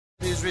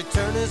His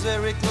return is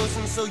very close,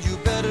 and so you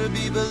better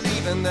be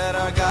believing that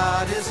our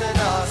God is an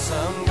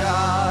awesome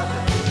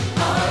God.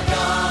 Our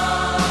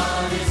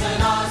God is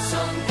an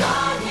awesome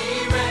God.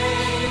 He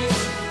reigns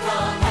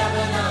from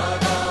heaven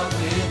above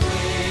with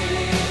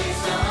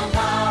wisdom,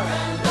 power,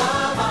 and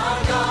love.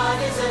 Our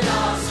God is an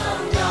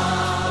awesome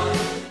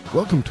God.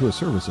 Welcome to a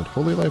service at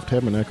Holy Life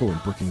Tabernacle in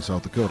Brookings,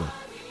 South Dakota.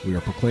 We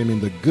are proclaiming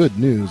the good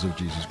news of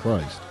Jesus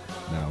Christ.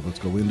 Now let's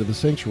go into the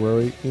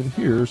sanctuary, and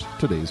here's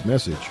today's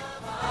message.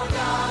 Our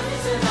God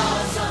is an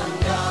awesome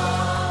God.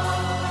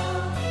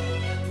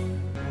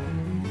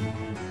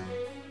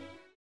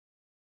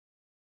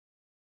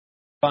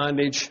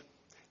 Bondage,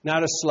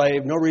 not a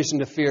slave, no reason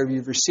to fear.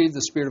 You've received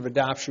the spirit of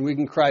adoption. We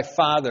can cry,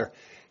 Father.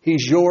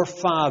 He's your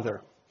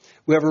Father.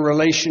 We have a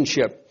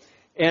relationship.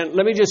 And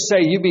let me just say,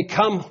 you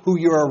become who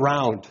you're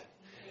around.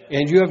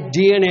 And you have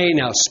DNA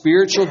now,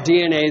 spiritual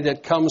DNA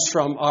that comes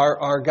from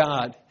our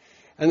God.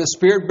 And the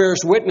Spirit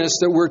bears witness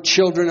that we're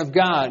children of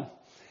God.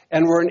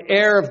 And we're an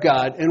heir of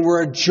God. And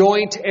we're a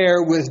joint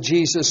heir with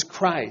Jesus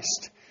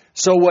Christ.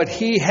 So what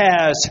He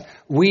has,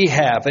 we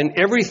have. And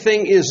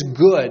everything is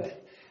good.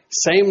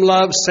 Same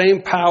love,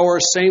 same power,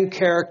 same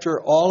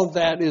character. All of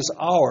that is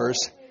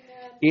ours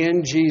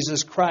in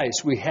Jesus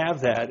Christ. We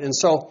have that. And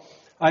so,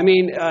 I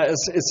mean,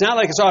 it's not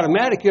like it's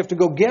automatic. You have to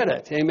go get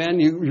it. Amen.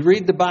 You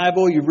read the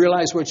Bible. You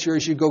realize what's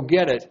yours. You go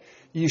get it.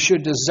 You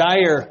should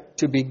desire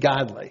to be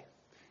godly.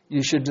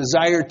 You should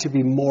desire to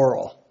be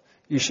moral.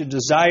 You should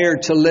desire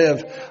to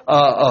live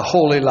a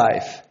holy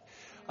life.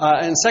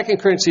 And 2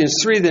 Corinthians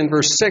 3, then,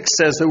 verse 6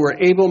 says that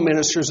we're able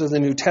ministers of the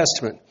New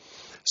Testament.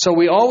 So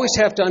we always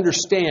have to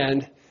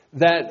understand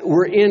that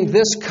we're in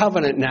this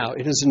covenant now.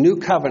 It is a new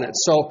covenant.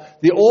 So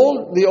the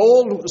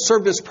old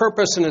served its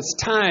purpose in its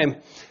time,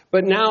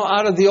 but now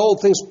out of the old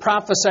things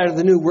prophesied of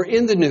the new. We're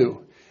in the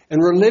new, and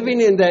we're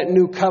living in that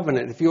new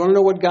covenant. If you want to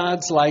know what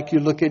God's like, you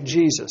look at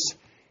Jesus.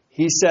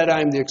 He said,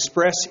 I'm the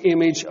express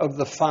image of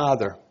the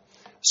Father.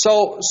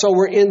 So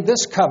we're in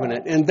this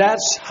covenant, and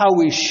that's how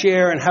we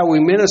share and how we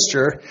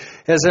minister,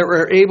 as that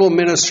we're able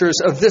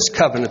ministers of this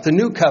covenant, the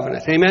new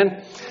covenant.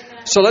 Amen?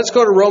 So let's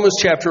go to Romans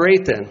chapter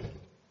 8 then.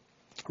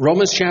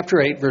 Romans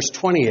chapter 8, verse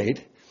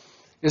 28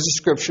 is a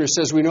scripture. It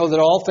says, we know that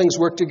all things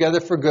work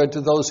together for good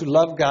to those who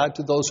love God,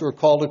 to those who are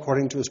called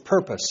according to His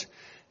purpose.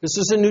 This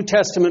is a New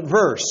Testament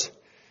verse.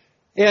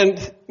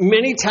 And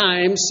many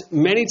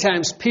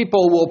times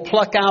people will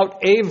pluck out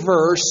a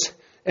verse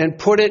and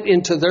put it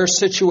into their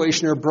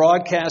situation or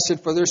broadcast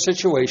it for their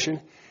situation.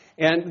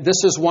 And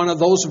this is one of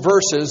those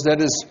verses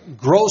that is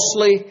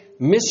grossly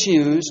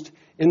misused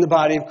in the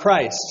body of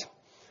Christ.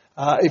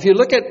 If you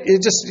look at you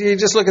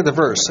just look at the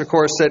verse, of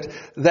course,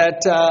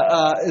 that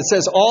it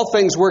says all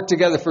things work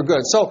together for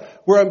good. So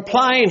we're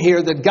implying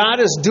here that God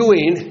is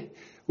doing.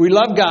 We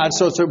love God,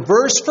 so it's a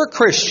verse for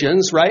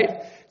Christians,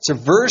 right? It's a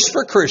verse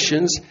for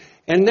Christians,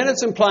 and then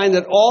it's implying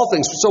that all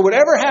things. So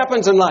whatever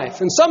happens in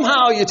life, and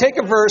somehow you take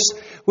a verse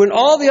when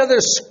all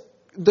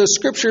the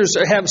scriptures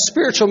have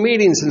spiritual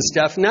meanings and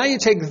stuff. Now you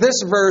take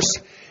this verse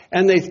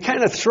and they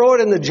kind of throw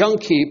it in the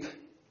junk heap.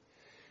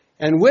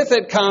 And with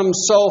it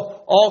comes,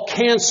 so all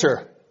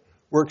cancer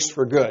works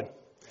for good.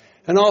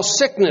 And all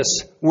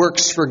sickness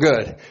works for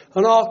good.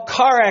 And all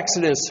car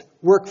accidents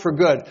work for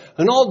good.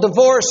 And all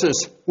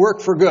divorces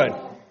work for good.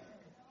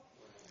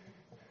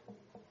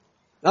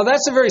 Now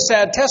that's a very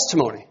sad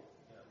testimony.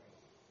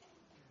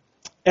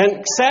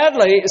 And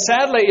sadly,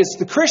 it's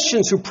the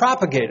Christians who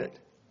propagate it.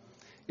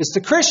 It's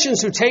the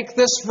Christians who take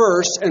this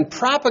verse and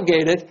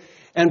propagate it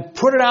and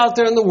put it out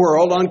there in the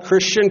world on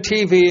Christian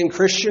TV and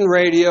Christian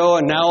radio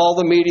and now all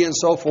the media and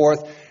so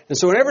forth. And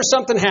so whenever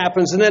something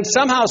happens and then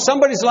somehow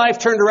somebody's life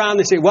turned around,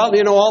 they say, well,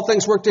 all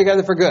things work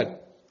together for good.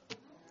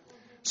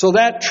 So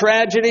that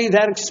tragedy,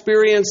 that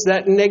experience,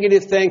 that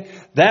negative thing,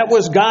 that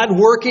was God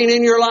working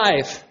in your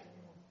life.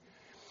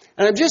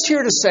 And I'm just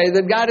here to say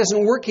that God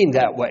isn't working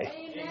that way.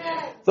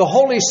 Amen. The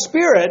Holy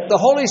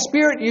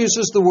Spirit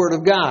uses the Word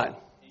of God.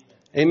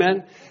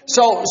 Amen.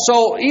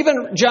 So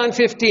even John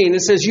 15, it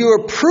says, you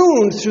are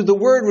pruned through the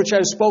word which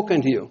I've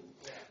spoken to you.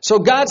 So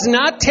God's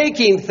not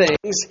taking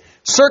things,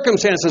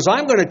 circumstances.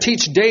 I'm going to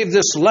teach Dave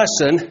this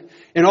lesson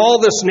and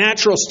all this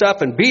natural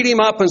stuff and beat him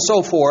up and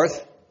so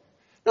forth.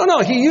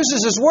 No, He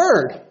uses His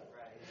word.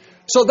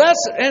 So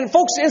and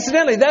folks,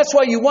 incidentally, that's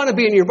why you want to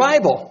be in your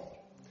Bible.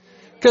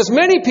 Because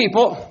many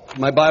people,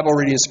 my Bible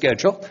reading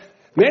schedule,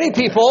 Many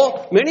people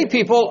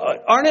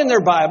aren't in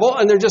their Bible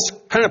and they're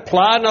just kind of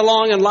plodding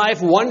along in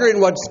life wondering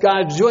what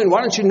God's doing.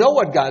 Why don't you know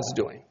what God's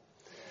doing?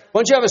 Why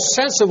don't you have a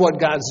sense of what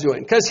God's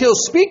doing? Because He'll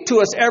speak to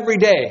us every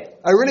day.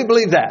 I really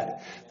believe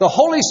that. The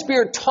Holy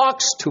Spirit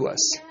talks to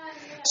us.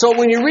 So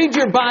when you read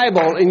your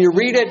Bible and you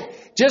read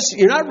it,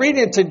 you're not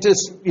reading it to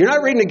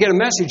get a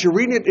message. You're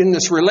reading it in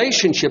this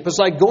relationship. It's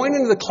like going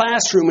into the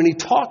classroom and He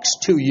talks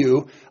to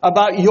you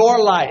about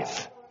your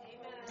life.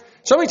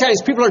 So many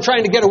times people are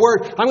trying to get a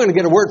word. I'm going to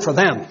get a word for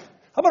them.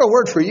 How about a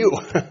word for you?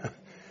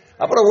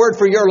 How about a word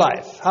for your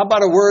life? How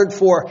about a word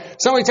for...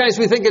 So many times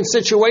we think in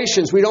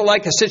situations, we don't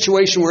like a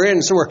situation we're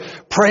in, so we're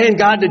praying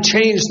God to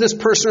change this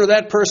person or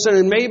that person,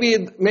 and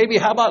maybe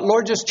how about,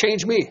 Lord, just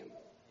change me?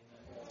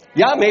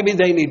 Yeah, maybe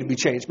they need to be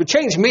changed, but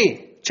change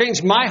me.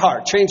 Change my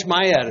heart. Change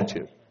my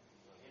attitude.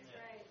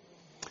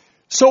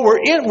 So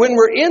when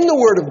we're in the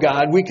Word of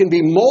God, we can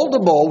be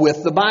moldable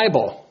with the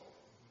Bible.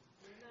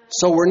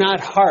 So we're not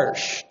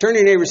harsh. Turn to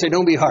your neighbor and say,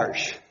 don't be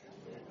harsh.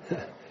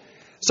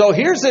 So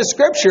here's the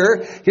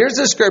scripture. Here's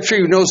the scripture.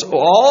 He knows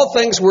all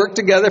things work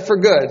together for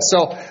good.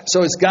 So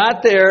it's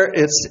got there.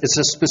 It's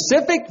a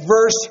specific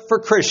verse for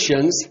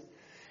Christians.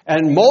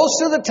 And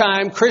most of the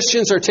time,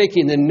 Christians are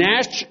taking the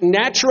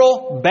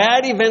natural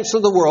bad events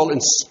of the world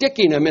and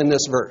sticking them in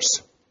this verse.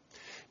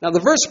 Now, the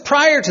verse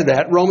prior to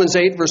that, Romans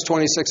 8, verse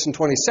 26 and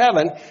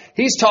 27,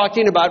 he's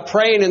talking about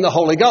praying in the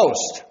Holy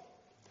Ghost.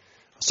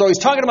 So he's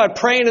talking about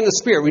praying in the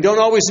Spirit. We don't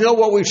always know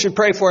what we should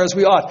pray for as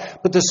we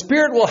ought, but the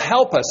Spirit will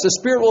help us. The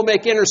Spirit will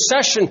make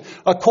intercession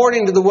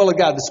according to the will of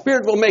God. The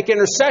Spirit will make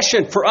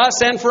intercession for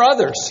us and for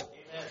others.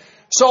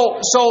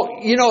 So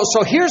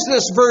here's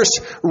this verse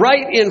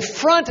right in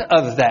front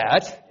of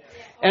that.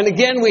 And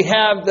again, we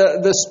have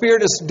the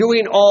Spirit is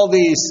doing all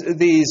these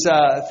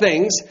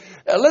things.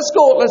 Let's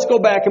go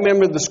back and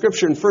remember the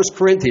scripture in 1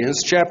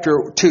 Corinthians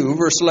chapter 2,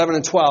 verse 11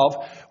 and 12,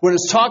 when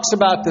it talks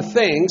about the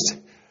things,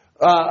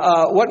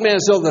 what man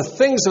is know the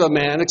things of a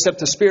man except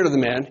the spirit of the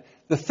man.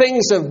 The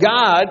things of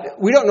God,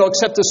 we don't know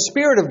except the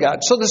Spirit of God.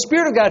 So the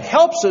Spirit of God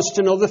helps us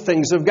to know the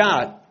things of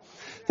God.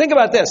 Think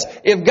about this.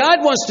 If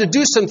God wants to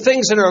do some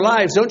things in our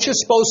lives, don't you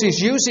suppose He's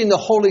using the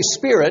Holy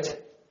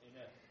Spirit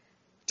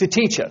to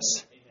teach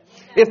us?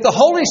 If the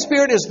Holy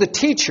Spirit is the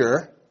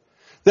teacher,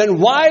 then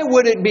why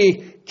would it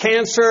be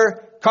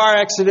cancer, car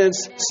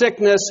accidents,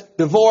 sickness,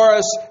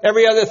 divorce,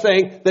 every other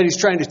thing that He's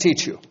trying to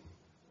teach you?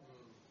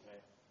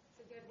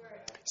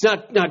 It's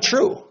not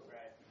true.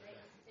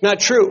 Not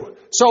true.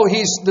 So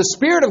the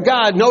Spirit of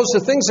God knows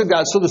the things of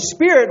God. So the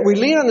Spirit, we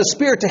lean on the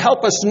Spirit to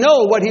help us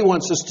know what He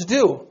wants us to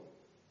do.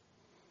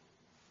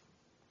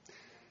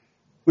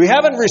 We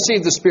haven't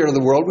received the Spirit of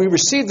the world. We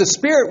received the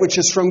Spirit which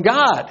is from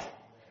God.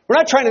 We're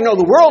not trying to know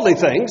the worldly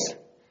things.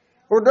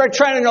 We're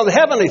trying to know the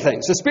heavenly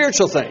things, the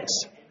spiritual things.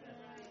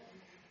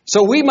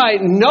 So we might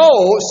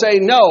say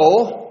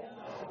no,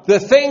 the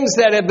things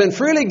that have been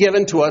freely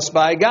given to us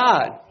by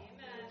God.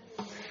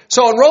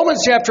 So in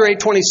Romans chapter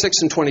 8,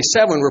 26 and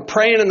 27, we're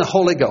praying in the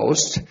Holy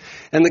Ghost.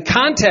 And the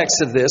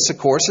context of this, of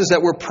course, is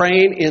that we're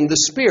praying in the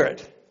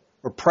Spirit.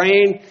 We're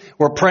praying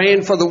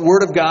for the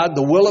Word of God,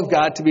 the will of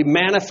God to be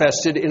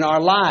manifested in our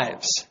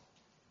lives.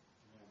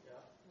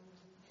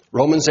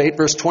 Romans 8,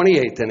 verse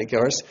 28, then, of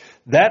course.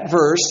 That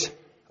verse,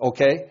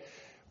 okay,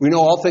 we know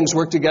all things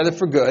work together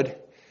for good.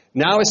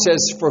 Now it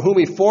says, for whom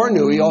He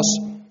foreknew, He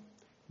also...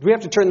 Do we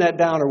have to turn that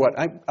down or what?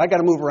 I got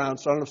to move around,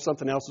 so I don't know if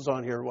something else is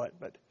on here or what.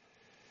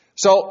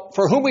 So,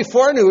 for whom He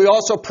foreknew, He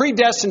also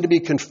predestined to be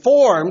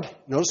conformed.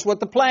 Notice what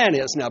the plan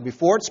is. Now,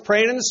 before it's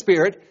praying in the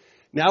Spirit,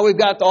 now we've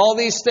got all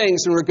these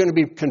things, and we're going to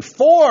be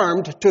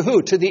conformed to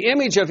who? To the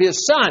image of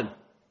His Son.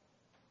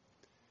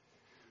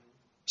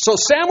 So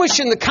sandwiched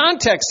in the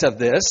context of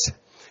this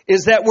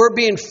is that we're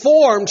being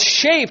formed,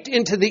 shaped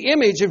into the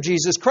image of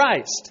Jesus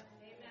Christ.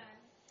 Amen.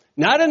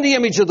 Not in the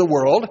image of the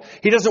world.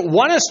 He doesn't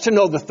want us to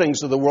know the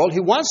things of the world. He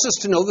wants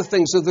us to know the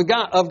things of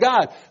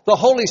God. The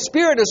Holy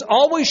Spirit is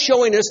always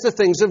showing us the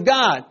things of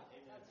God.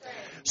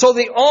 So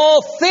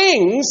all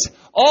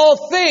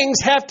things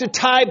have to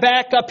tie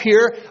back up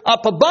here,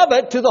 up above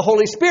it, to the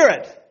Holy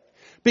Spirit.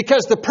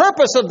 Because the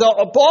purpose of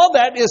all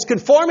that is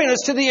conforming us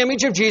to the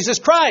image of Jesus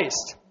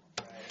Christ.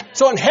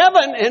 So in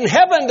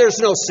heaven there's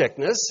no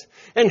sickness.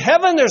 In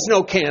heaven there's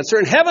no cancer.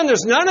 In heaven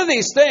there's none of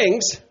these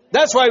things.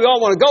 That's why we all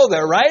want to go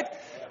there, right?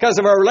 Because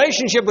of our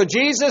relationship with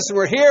Jesus, and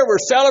we're here, we're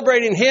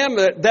celebrating Him,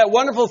 that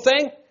wonderful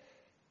thing.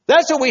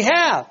 That's what we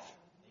have.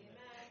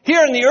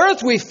 Here on the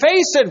earth we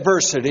face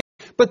adversity.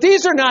 But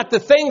these are not the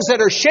things that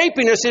are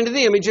shaping us into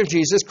the image of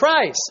Jesus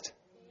Christ.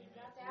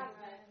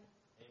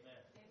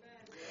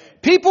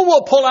 People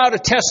will pull out a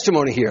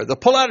testimony here. They'll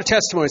pull out a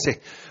testimony and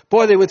say,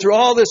 boy, they went through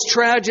all this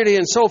tragedy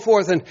and so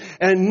forth.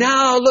 And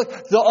now, look,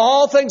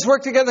 all things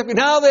work together.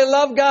 Now they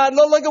love God.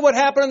 Look at what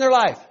happened in their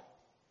life.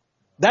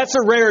 That's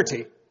a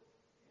rarity.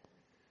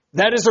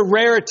 That is a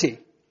rarity.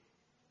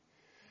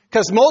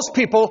 Because most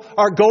people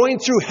are going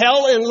through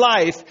hell in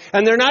life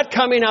and they're not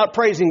coming out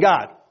praising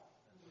God.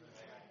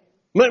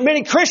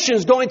 Many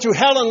Christians going through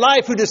hell in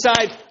life who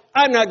decide,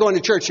 I'm not going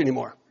to church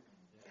anymore.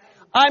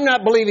 I'm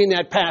not believing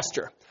that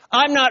pastor.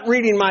 I'm not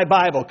reading my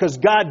Bible because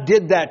God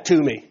did that to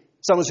me.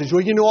 Someone says,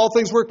 well, you know all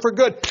things work for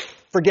good.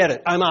 Forget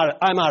it. I'm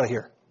out of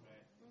here.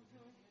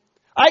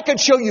 I could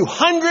show you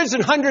hundreds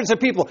and hundreds of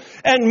people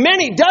and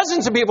many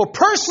dozens of people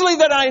personally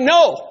that I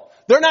know,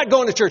 they're not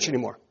going to church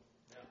anymore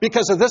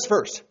because of this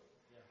verse.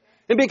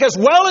 And because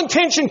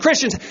well-intentioned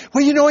Christians,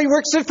 well, you know, He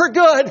works it for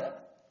good.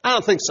 I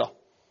don't think so.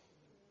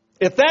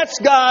 If that's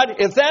God,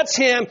 if that's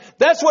Him,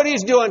 that's what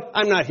He's doing,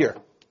 I'm not here.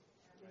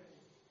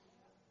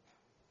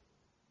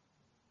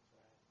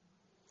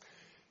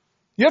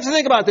 You have to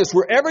think about this.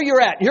 Wherever you're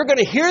at, you're going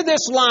to hear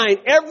this line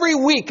every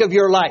week of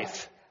your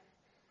life.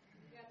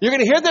 You're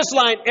going to hear this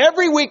line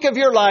every week of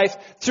your life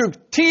through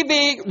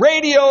TV,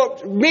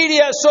 radio,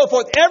 media, so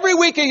forth. Every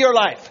week of your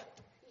life.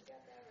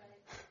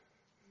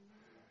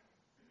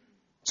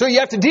 So you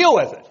have to deal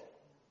with it.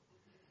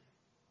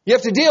 You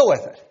have to deal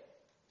with it.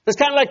 It's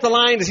kind of like the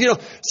line is,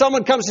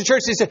 someone comes to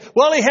church and they say,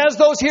 well, he has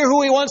those here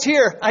who he wants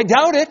here. I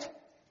doubt it.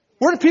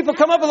 Where do people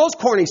come up with those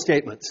corny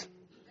statements?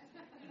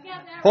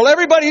 Well,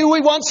 everybody who he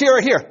wants here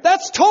are here.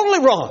 That's totally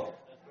wrong.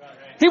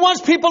 He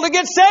wants people to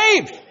get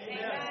saved.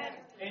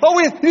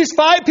 But these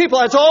 5 people,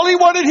 that's all he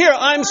wanted here.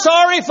 I'm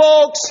sorry,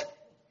 folks.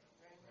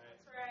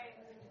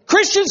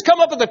 Christians come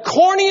up with the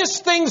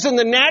corniest things in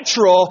the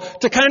natural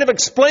to kind of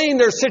explain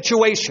their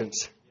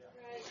situations.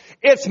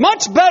 It's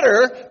much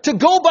better to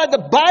go by the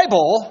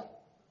Bible.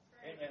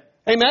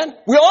 Amen?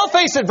 We all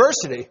face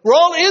adversity. We're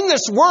all in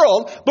this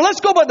world, but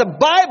let's go by the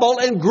Bible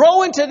and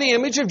grow into the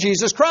image of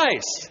Jesus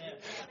Christ.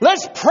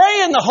 Let's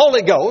pray in the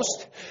Holy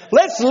Ghost.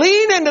 Let's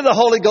lean into the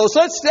Holy Ghost.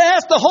 Let's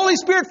ask the Holy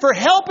Spirit for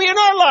help in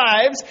our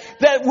lives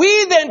that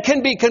we then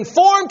can be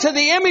conformed to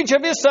the image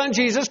of His Son,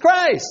 Jesus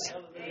Christ.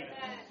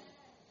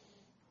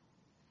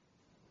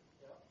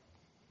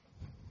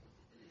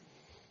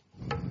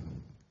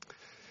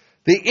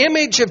 The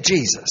image of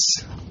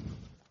Jesus.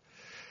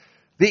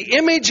 The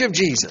image of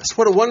Jesus.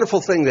 What a wonderful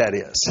thing that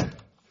is.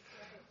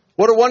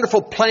 What a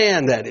wonderful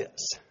plan that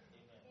is.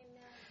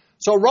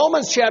 So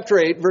Romans chapter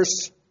 8,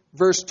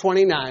 verse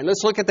 29.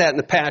 Let's look at that in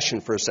the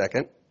Passion for a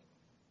second.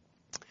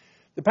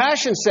 The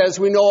Passion says,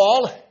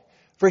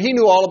 for He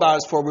knew all about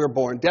us before we were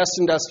born,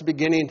 destined us to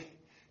beginning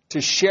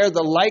to share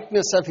the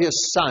likeness of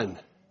His Son.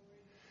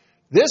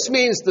 This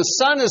means the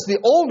Son is the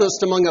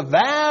oldest among a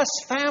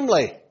vast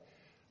family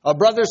of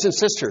brothers and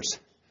sisters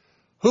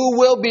who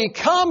will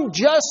become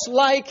just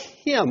like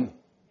Him.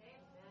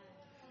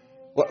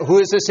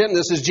 Who is this Him?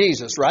 This is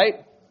Jesus,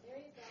 right?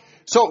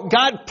 So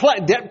God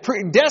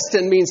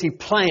predestined means He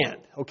planned,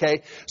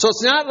 okay? So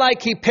it's not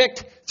like He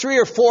picked 3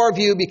 or 4 of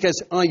you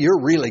because, you're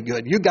really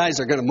good. You guys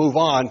are going to move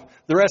on.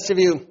 The rest of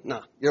you,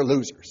 no, you're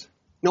losers.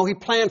 No, He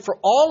planned for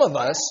all of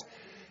us.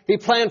 He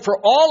planned for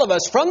all of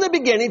us from the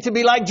beginning to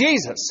be like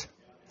Jesus.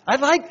 I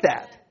like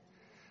that.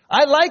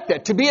 I like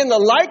that. To be in the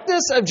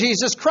likeness of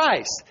Jesus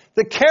Christ.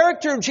 The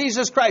character of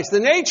Jesus Christ. The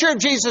nature of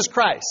Jesus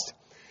Christ.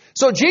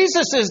 So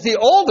Jesus is the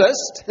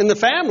oldest in the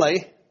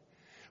family.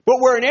 But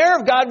we're an heir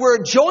of God.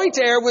 We're a joint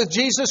heir with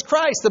Jesus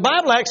Christ. The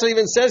Bible actually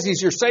even says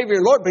He's your Savior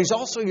and Lord, but He's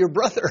also your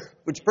brother,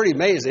 which is pretty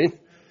amazing.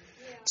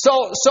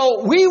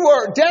 So we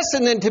were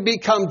destined then to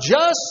become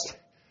just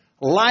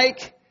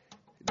like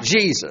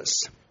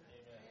Jesus.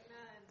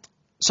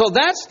 So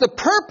that's the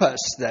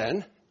purpose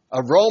then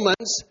of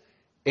Romans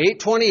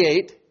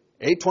 8:28,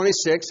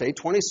 8:26,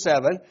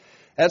 8:27.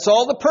 That's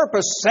all the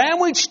purpose.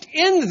 Sandwiched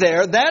in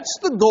there, that's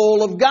the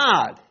goal of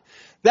God.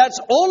 That's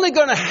only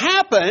going to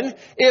happen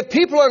if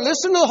people are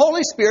listening to the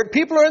Holy Spirit,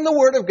 people are in the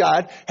Word of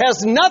God,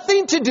 has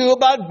nothing to do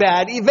about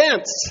bad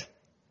events.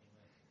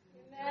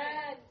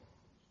 Amen.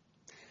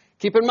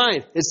 Keep in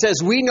mind, it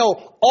says we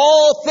know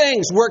all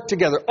things work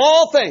together.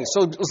 All things.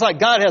 So it's like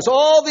God has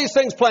all these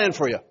things planned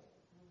for you.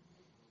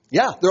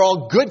 Yeah, they're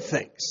all good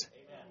things.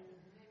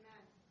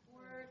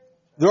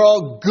 They're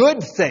all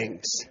good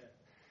things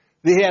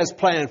that He has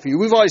planned for you.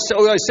 We've always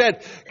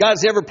said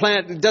God's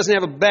doesn't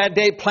have a bad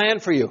day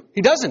planned for you.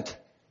 He doesn't.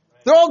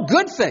 They're all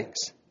good things.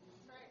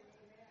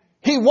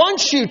 He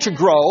wants you to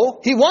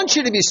grow. He wants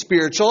you to be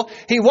spiritual.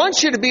 He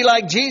wants you to be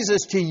like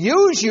Jesus, to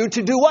use you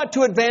to do what?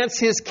 To advance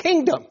His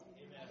kingdom.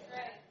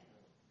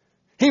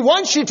 He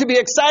wants you to be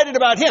excited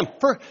about Him,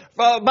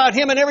 about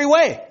Him in every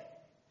way.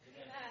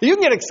 You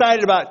can get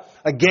excited about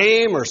a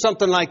game or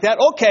something like that.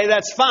 Okay,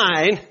 that's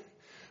fine.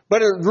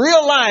 But in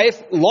real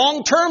life,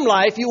 long-term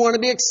life, you want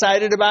to be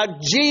excited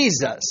about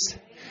Jesus.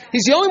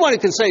 He's the only one who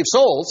can save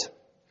souls.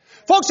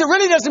 Folks, it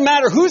really doesn't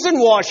matter who's in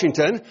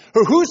Washington,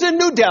 or who's in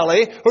New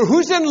Delhi, or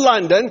who's in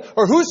London,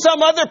 or who's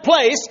some other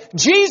place.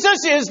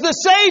 Jesus is the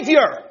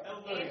Savior.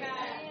 Amen.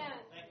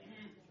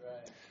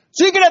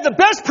 So you can have the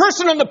best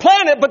person on the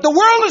planet, but the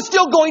world is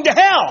still going to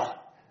hell.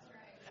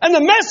 And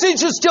the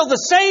message is still the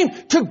same,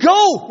 to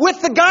go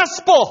with the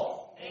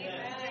gospel.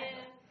 Amen.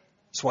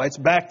 That's why it's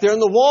back there on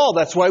the wall.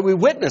 That's why we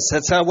witness.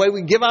 That's why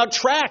we give out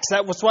tracts.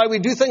 That's why we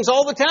do things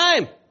all the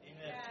time.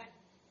 Amen.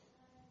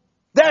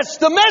 That's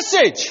the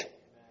message.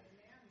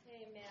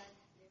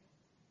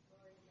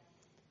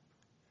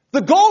 The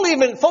goal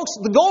folks,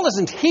 the goal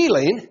isn't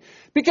healing,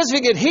 because if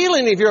you get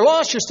healing, if you're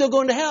lost, you're still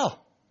going to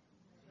hell.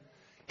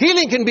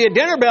 Healing can be a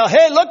dinner bell.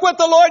 Hey, look what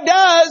the Lord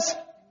does.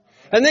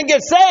 And then get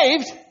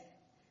saved.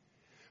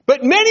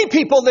 But many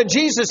people that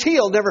Jesus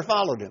healed never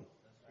followed Him.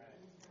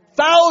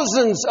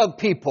 Thousands of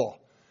people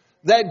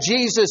that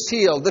Jesus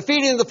healed. The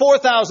feeding of the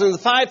 4,000 and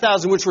the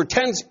 5,000, which were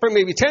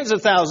maybe tens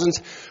of thousands.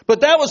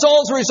 But that was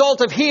all as a result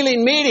of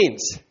healing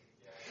meetings.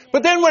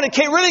 But then when it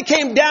really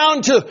came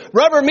down to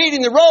rubber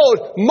meeting the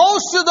road,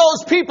 most of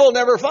those people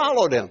never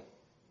followed Him.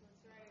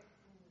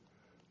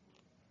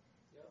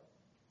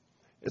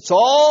 It's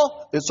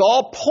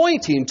all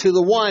pointing to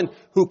the one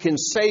who can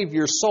save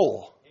your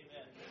soul.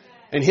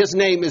 And His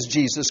name is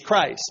Jesus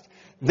Christ.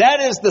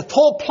 That is the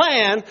whole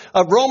plan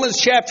of Romans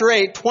chapter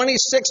 8,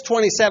 26,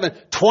 27,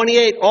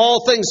 28,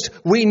 all things.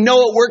 We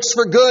know it works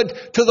for good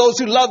to those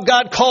who love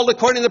God, called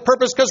according to the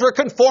purpose, because we're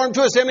conformed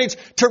to His image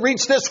to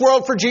reach this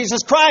world for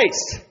Jesus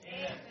Christ.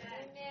 Amen.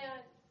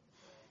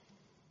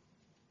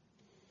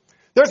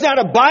 There's not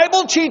a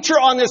Bible teacher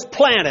on this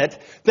planet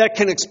that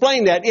can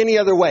explain that any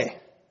other way.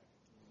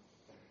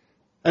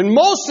 And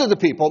most of the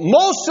people,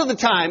 most of the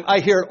time, I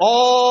hear it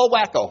all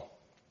wacko.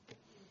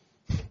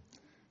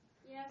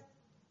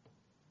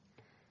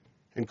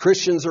 And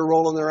Christians are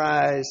rolling their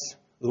eyes.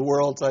 The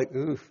world's like,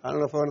 ooh, I don't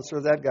know if I want to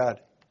serve that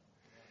God.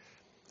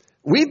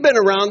 We've been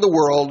around the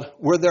world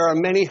where there are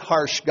many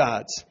harsh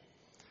gods.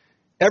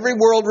 Every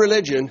world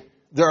religion,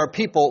 there are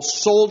people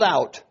sold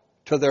out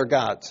to their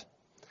gods.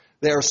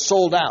 They are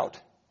sold out.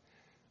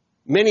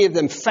 Many of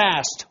them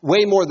fast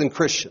way more than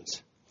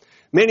Christians.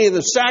 Many of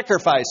them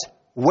sacrifice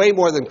way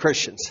more than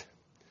Christians.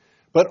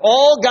 But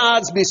all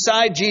gods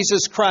beside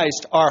Jesus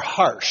Christ are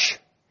harsh.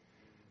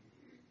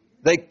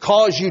 They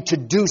cause you to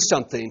do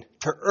something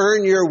to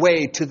earn your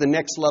way to the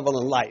next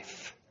level in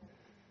life.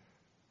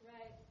 Right.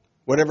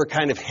 Whatever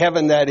kind of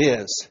heaven that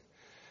is,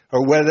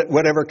 or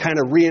whatever kind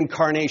of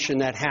reincarnation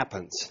that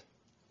happens.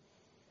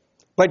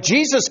 But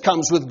Jesus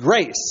comes with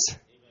grace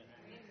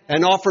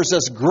and offers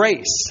us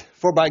grace.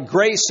 For by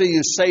grace are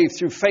you saved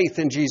through faith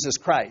in Jesus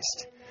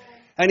Christ.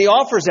 And He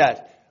offers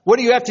that. What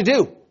do you have to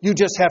do? You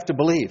just have to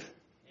believe.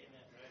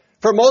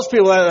 For most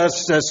people,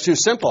 that's too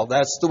simple.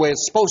 That's the way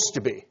it's supposed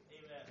to be.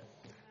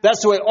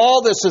 That's the way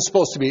all this is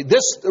supposed to be.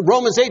 This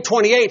Romans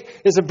 8:28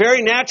 is a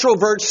very natural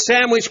verse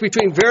sandwiched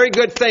between very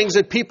good things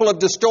that people have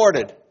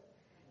distorted.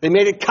 They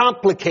made it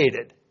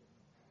complicated.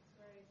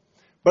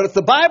 But if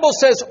the Bible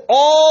says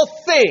all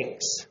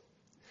things,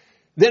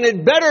 then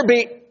it better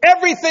be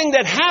everything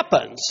that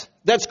happens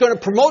that's going to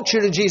promote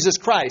you to Jesus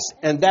Christ.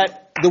 And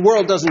that the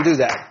world doesn't do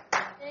that.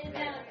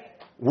 Amen.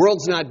 The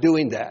world's not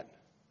doing that.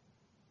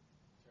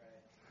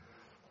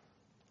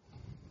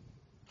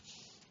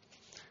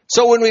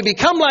 So when we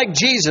become like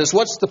Jesus,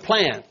 what's the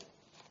plan?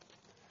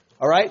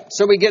 All right?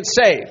 So we get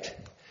saved.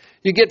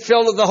 You get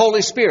filled with the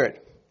Holy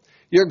Spirit.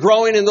 You're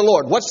growing in the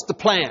Lord. What's the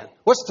plan?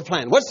 What's the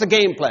plan? What's the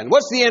game plan?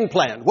 What's the end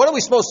plan? What are we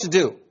supposed to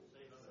do?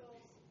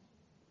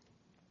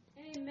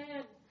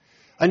 Amen.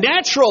 A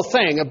natural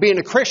thing of being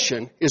a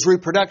Christian is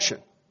reproduction.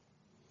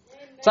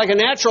 Amen. It's like a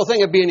natural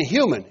thing of being a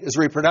human is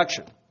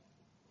reproduction.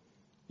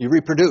 You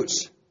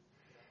reproduce.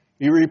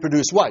 You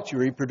reproduce what? You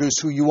reproduce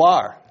who you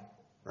are,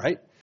 right?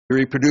 You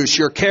reproduce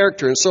your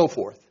character and so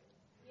forth.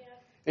 Yeah.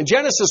 In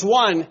Genesis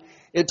 1,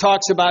 it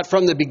talks about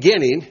from the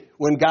beginning,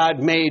 when God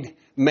made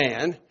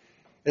man,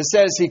 it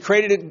says He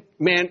created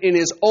man in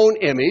His own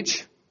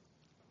image.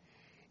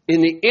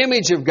 In the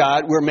image of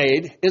God we're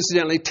made.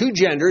 Incidentally, two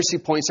genders. He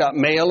points out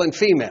male and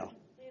female.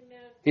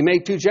 Amen. He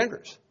made two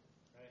genders.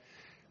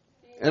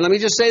 Right. And let me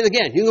just say it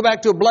again. You can go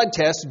back to a blood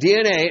test,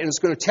 DNA, and it's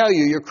going to tell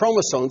you, your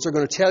chromosomes are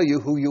going to tell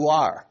you who you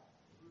are.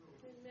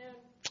 Amen.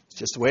 It's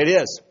just the way it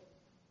is.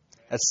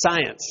 That's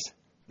science.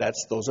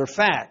 Those are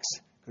facts.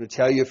 I'm going to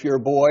tell you if you're a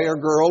boy or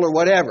girl or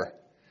whatever.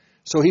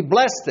 So He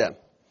blessed them.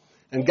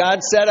 And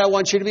God said, I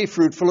want you to be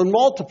fruitful and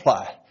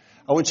multiply.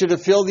 I want you to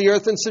fill the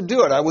earth and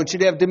subdue it. I want you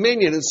to have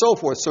dominion and so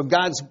forth. So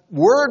God's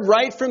word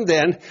right from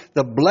then,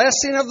 the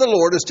blessing of the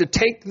Lord is to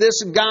take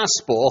this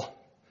gospel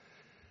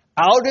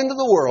out into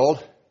the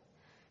world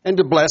and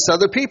to bless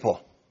other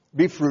people.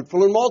 Be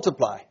fruitful and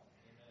multiply.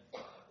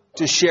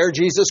 To share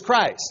Jesus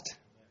Christ.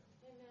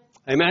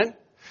 Amen?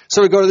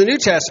 So we go to the New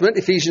Testament,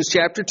 Ephesians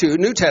chapter 2,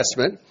 New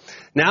Testament.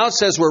 Now it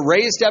says we're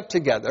raised up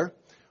together.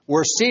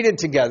 We're seated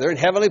together in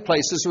heavenly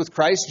places with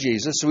Christ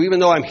Jesus. So even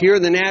though I'm here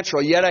in the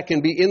natural, yet I can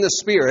be in the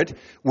Spirit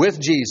with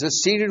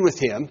Jesus, seated with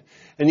Him.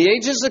 In the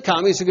ages to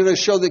come, He's going to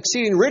show the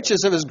exceeding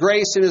riches of His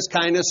grace and His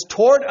kindness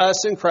toward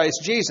us in Christ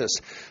Jesus.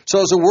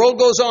 So as the world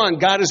goes on,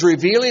 God is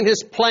revealing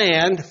His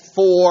plan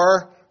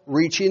for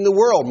reaching the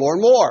world more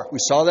and more. We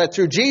saw that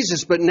through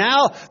Jesus, but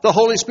now the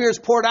Holy Spirit's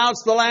poured out.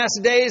 It's the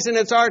last days and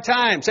it's our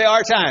time. Say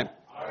our time.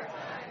 Our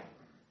time.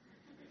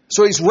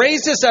 So He's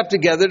raised us up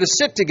together to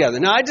sit together.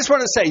 Now I just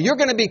want to say, you're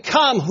going to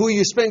become who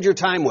you spend your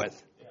time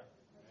with.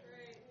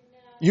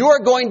 You are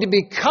going to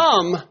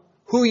become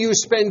who you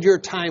spend your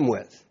time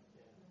with.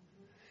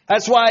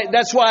 That's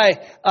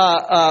why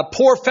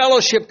poor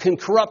fellowship can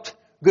corrupt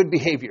good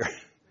behavior.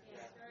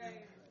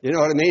 You know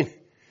what I mean?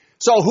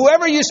 So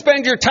whoever you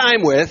spend your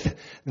time with,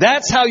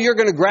 that's how you're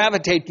going to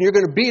gravitate, and you're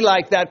going to be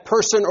like that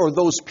person or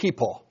those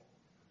people.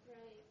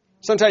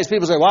 Sometimes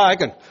people say, well,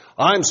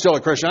 I'm still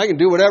a Christian. I can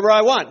do whatever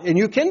I want. And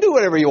you can do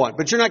whatever you want,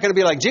 but you're not going to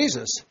be like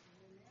Jesus.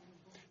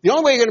 The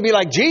only way you're going to be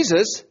like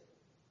Jesus,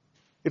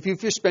 if you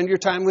spend your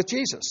time with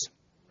Jesus.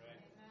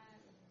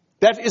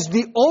 That is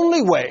the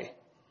only way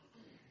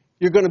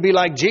you're going to be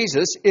like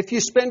Jesus, if you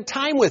spend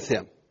time with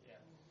Him.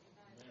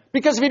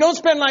 Because if you don't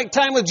spend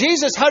time with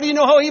Jesus, how do you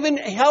know how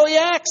He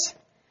acts?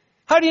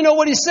 How do you know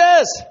what He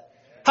says?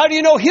 How do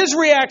you know His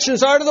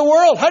reactions are to the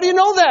world? How do you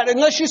know that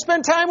unless you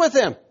spend time with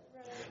Him?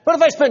 But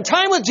if I spend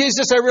time with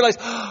Jesus, I realize,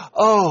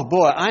 oh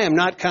boy, I am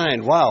not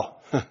kind. Wow.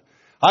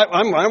 I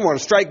want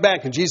to strike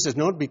back. And Jesus says,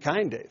 no, be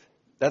kind, Dave.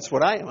 That's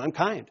what I am. I'm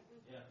kind.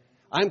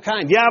 I'm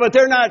kind. Yeah, but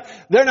they're not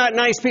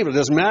nice people. It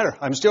doesn't matter.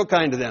 I'm still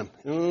kind to them.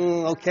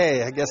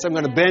 Okay, I guess I'm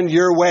going to bend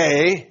your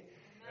way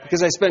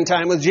because I spend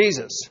time with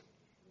Jesus.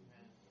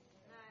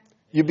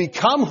 You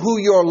become who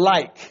you're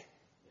like.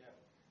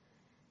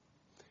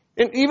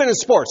 And even in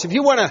sports, if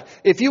you want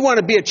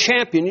to be a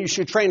champion, you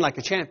should train like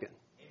a champion.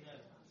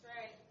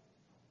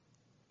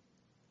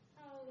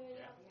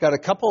 Got a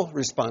couple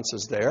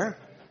responses there.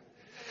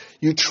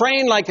 You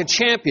train like a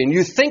champion.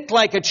 You think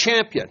like a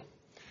champion.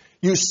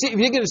 You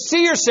can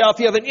see yourself,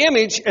 you have an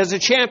image as a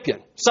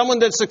champion, someone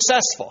that's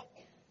successful.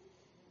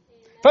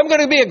 If I'm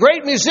going to be a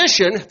great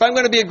musician,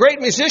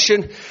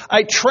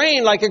 I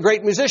train like a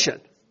great musician.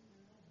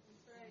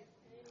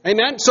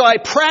 Amen? So I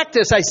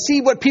practice, I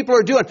see what people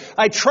are doing.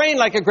 I train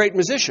like a great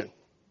musician.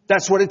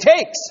 That's what it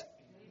takes.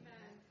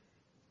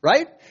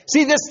 Right?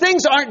 See, these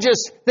things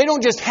they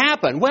don't just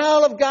happen.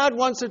 Well, if God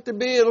wants it to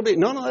be, it'll be.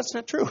 No, that's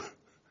not true.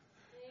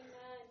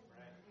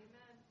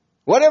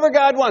 Whatever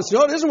God wants.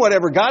 No, it isn't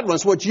whatever God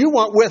wants. What you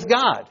want with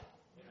God.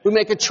 We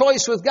make a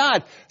choice with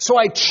God. So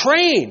I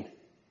train.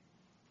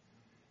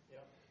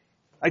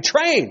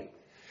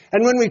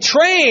 And when we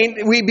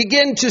train, we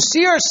begin to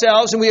see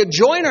ourselves and we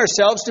join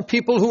ourselves to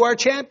people who are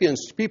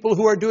champions, people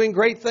who are doing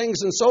great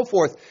things and so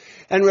forth.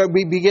 And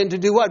we begin to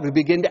do what? We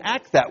begin to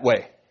act that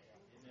way.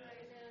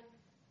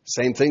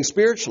 Same thing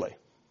spiritually.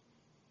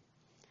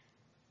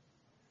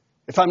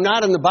 If I'm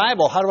not in the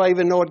Bible, how do I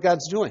even know what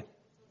God's doing?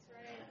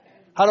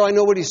 How do I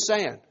know what He's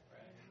saying?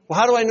 Well,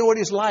 how do I know what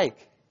He's like?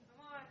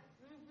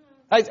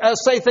 I'll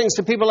say things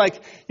to people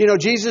like,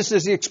 Jesus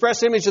is the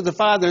express image of the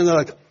Father. And they're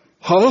like,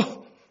 huh?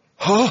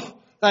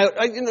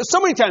 So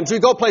many times we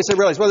go places and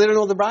realize, well, they don't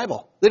know their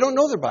Bible. They don't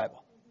know their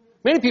Bible.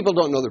 Many people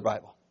don't know their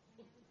Bible.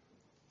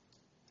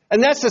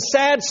 And that's a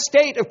sad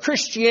state of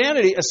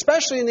Christianity,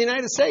 especially in the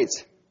United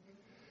States.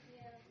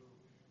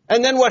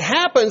 And then what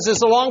happens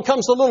is along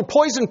comes the little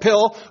poison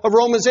pill of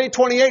Romans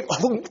 8:28.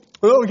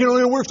 Well,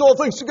 it works all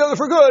things together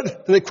for good.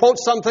 And they quote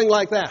something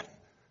like that.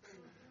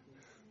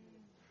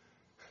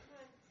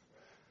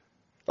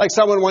 Like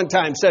someone one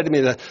time said to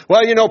me that,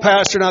 well,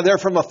 Pastor, now they're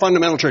from a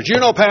fundamental church.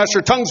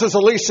 Pastor, tongues is the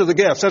least of the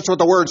gifts. That's what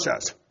the Word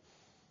says.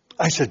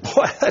 I said,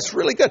 boy, that's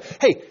really good.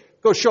 Hey,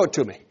 go show it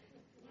to me.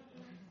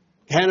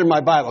 Handed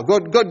my Bible.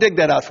 Go dig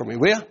that out for me,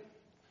 will you?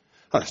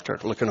 I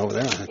started looking over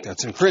there. I think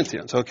that's in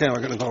Corinthians. Okay, we're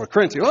going to go to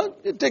Corinthians. Well,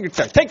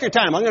 take your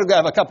time. I'm going to go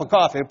have a cup of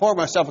coffee. I pour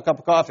myself a cup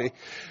of coffee,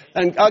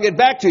 and I'll get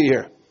back to you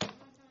here.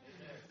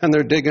 And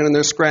they're digging and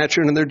they're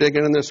scratching and they're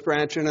digging and they're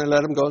scratching. And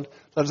let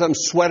them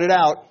sweat it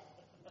out.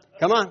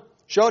 Come on,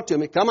 show it to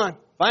me. Come on,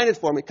 find it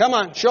for me. Come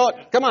on, show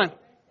it. Come on.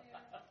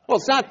 Well,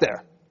 it's not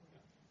there.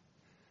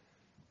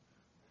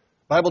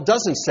 The Bible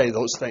doesn't say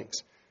those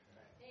things.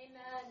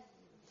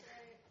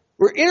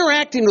 We're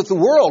interacting with the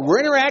world.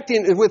 We're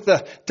interacting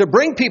to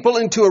bring people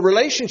into a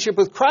relationship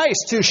with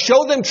Christ, to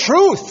show them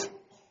truth.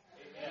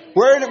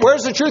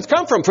 Where's the truth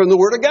come from? From the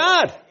Word of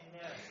God.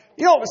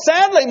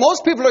 Sadly,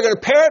 most people are going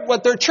to parrot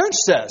what their church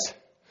says.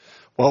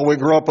 Well, we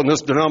grew up in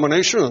this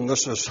denomination, and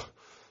this is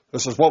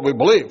what we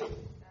believe.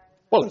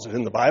 Well, is it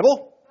in the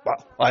Bible?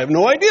 Well, I have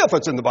no idea if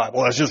it's in the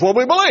Bible. That's just what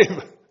we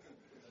believe.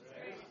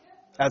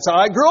 That's how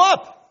I grew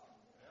up.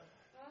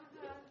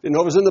 Didn't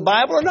know if it was in the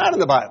Bible or not in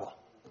the Bible.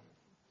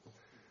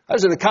 I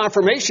was in a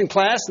confirmation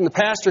class and the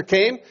pastor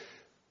came.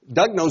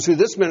 Doug knows who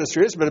this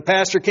minister is, but a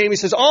pastor came. He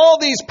says, all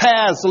these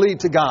paths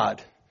lead to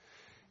God.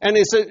 And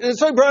he said, and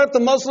so he brought up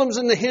the Muslims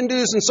and the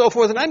Hindus and so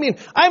forth. And I'm in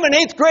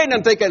 8th grade and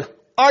I'm thinking,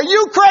 are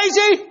you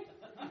crazy?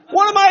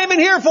 What am I even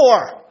here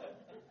for?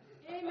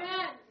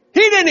 Amen.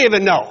 He didn't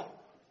even know.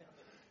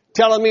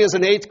 Telling me as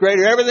an 8th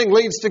grader, everything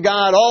leads to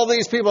God. All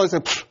these people. I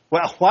said,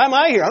 well, why am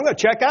I here? I'm going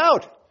to check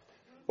out.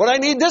 What do I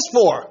need this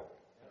for?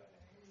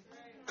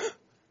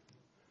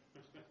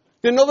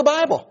 Didn't know the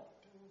Bible.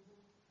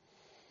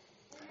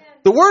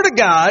 The Word of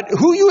God,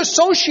 who you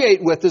associate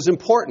with is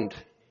important.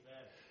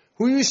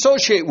 Who you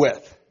associate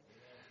with.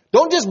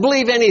 Don't just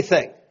believe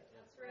anything.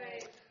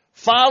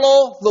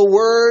 Follow the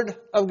Word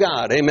of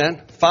God.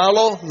 Amen.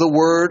 Follow the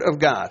Word of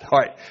God. All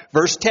right.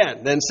 Verse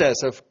 10 then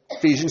says of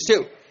Ephesians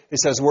 2. It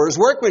says, we're His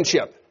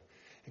workmanship.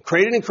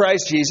 Created in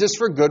Christ Jesus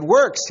for good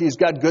works. He's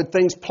got good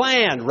things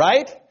planned,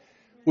 right?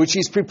 Which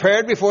He's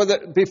prepared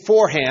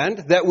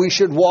beforehand that we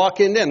should walk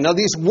in them. Now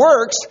these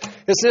works,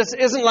 this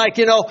isn't like,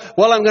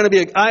 well,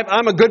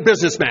 I'm a good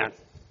businessman.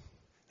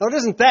 No, it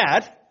isn't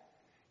that.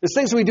 It's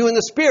things we do in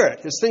the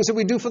Spirit. It's things that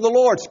we do for the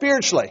Lord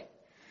spiritually.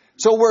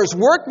 So we're His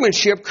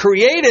workmanship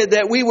created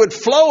that we would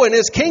flow in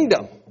His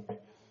kingdom.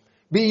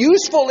 Be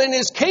useful in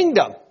His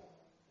kingdom.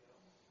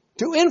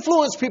 To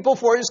influence people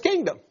for His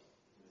kingdom.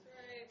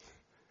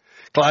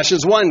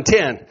 Colossians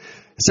 1:10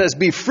 says,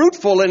 be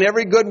fruitful in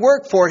every good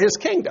work for His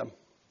kingdom.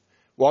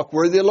 Walk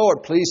worthy of the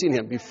Lord, pleasing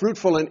Him. Be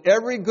fruitful in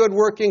every good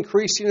work,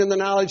 increasing in the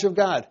knowledge of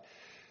God.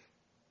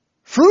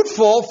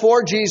 Fruitful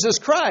for Jesus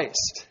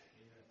Christ.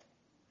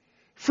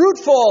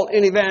 Fruitful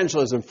in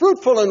evangelism.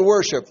 Fruitful in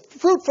worship.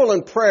 Fruitful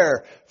in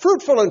prayer.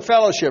 Fruitful in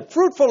fellowship.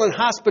 Fruitful in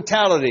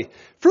hospitality.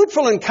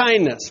 Fruitful in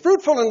kindness.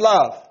 Fruitful in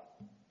love.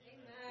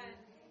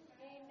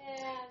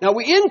 Now,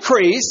 we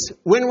increase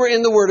when we're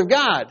in the Word of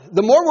God.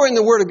 The more we're in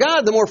the Word of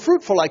God, the more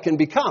fruitful I can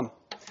become.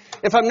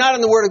 If I'm not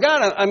in the Word of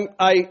God,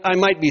 I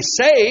might be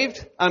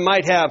saved. I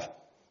might have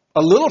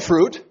a little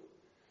fruit.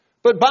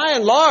 But by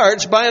and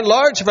large,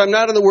 if I'm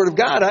not in the Word of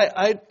God,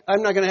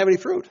 I'm not going to have any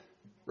fruit.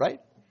 Right?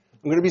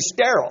 I'm going to be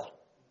sterile.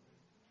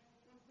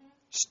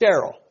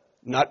 Sterile.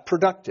 Not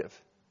productive.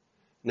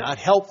 Not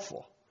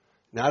helpful.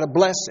 Not a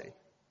blessing.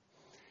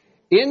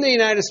 In the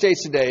United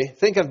States today,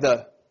 think of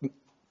the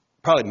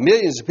probably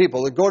millions of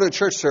people that go to a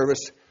church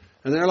service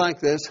and they're like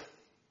this.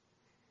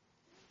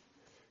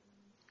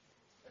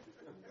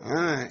 All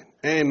right.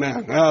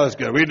 Amen. That was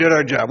good. We did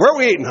our job. Where are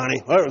we eating,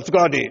 honey? Well, let's go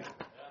out to eat.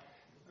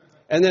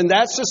 And then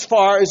that's as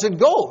far as it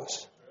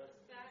goes.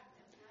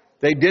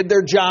 They did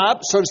their job,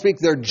 so to speak.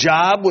 Their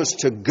job was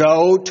to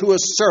go to a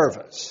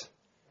service.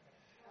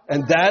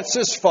 And that's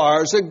as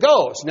far as it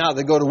goes. Now,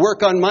 they go to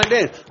work on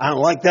Monday. I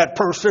don't like that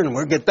person, and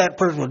we'll get that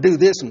person. We'll do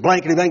this and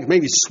blankety blank.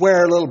 Maybe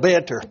swear a little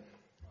bit, or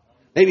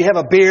maybe have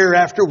a beer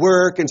after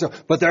work. And so,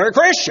 but they're a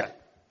Christian.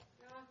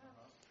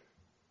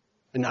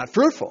 And not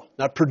fruitful.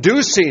 Not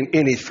producing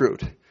any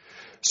fruit.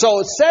 So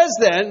it says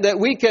then that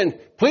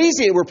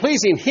we're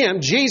pleasing Him,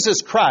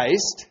 Jesus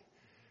Christ,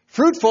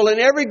 fruitful in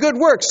every good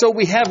work. So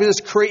we have this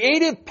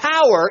creative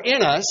power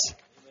in us.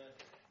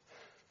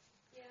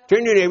 Turn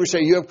to your neighbor and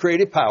say, you have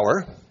creative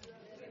power.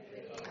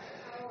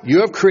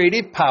 You have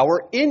creative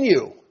power in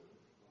you.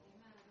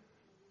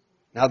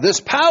 Now this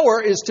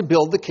power is to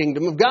build the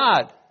kingdom of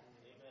God.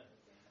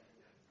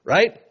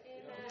 Right?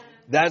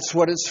 That's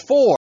what it's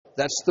for.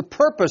 That's the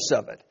purpose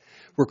of it.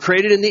 We're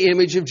created in the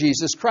image of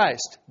Jesus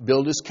Christ.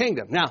 Build His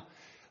kingdom. Now,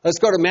 let's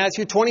go to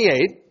Matthew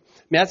 28.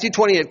 Matthew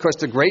 28, of course,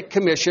 the Great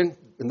Commission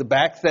in the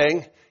back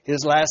thing.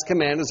 His last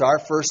command is our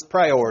first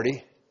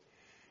priority.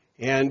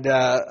 And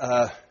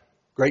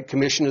Great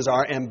Commission is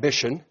our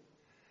ambition.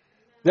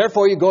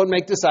 Therefore, you go and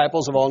make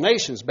disciples of all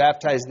nations,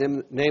 baptize them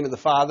in the name of the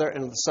Father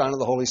and of the Son and of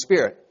the Holy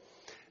Spirit.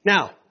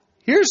 Now,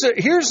 here's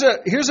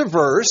a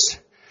verse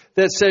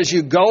that says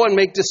you go and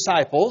make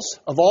disciples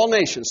of all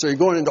nations. So you're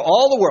going into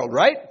all the world,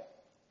 right?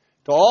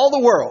 To all the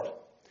world.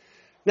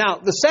 Now,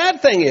 the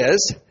sad thing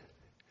is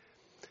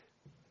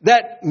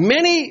that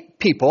many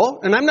people,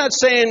 and I'm not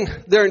saying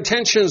their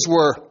intentions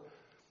were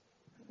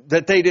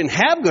that they didn't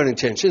have good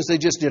intentions, they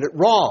just did it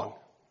wrong.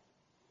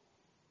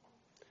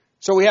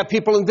 So we have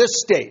people in this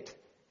state.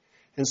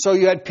 And so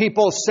you had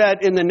people said,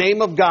 in the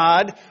name of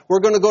God, we're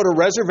going to go to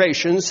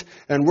reservations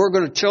and we're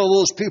going to tell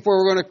those people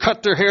we're going to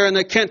cut their hair and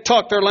they can't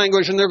talk their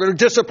language and they're going to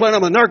discipline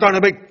them and they're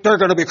going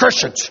to be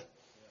Christians.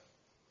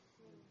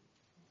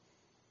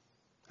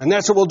 And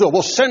that's what we'll do.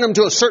 We'll send them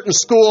to a certain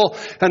school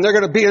and they're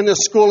going to be in this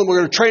school and we're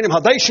going to train them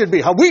how they should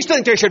be, how we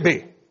think they should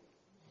be.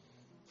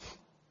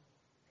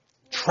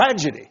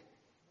 Tragedy.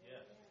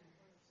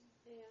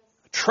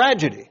 A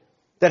tragedy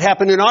that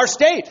happened in our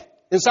state,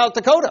 in South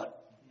Dakota.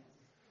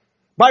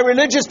 By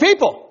religious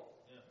people.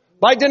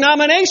 By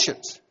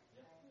denominations.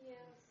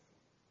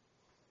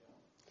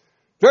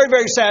 Very,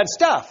 very sad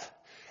stuff.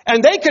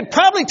 And they could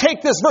probably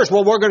take this verse.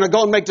 Well, we're going to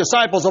go and make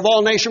disciples of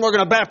all nations. We're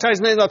going to baptize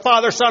in the name of the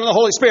Father, Son, and the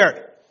Holy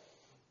Spirit.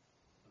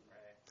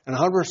 And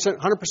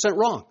 100%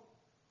 wrong.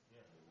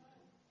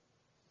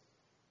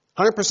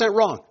 100%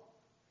 wrong.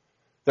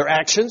 Their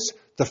actions,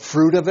 the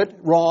fruit of it,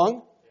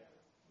 wrong.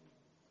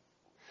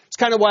 It's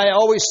kind of why I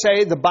always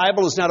say the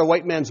Bible is not a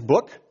white man's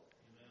book.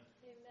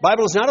 The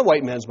Bible is not a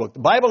white man's book. The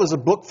Bible is a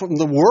book from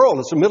the world.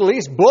 It's a Middle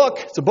East book.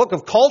 It's a book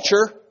of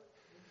culture.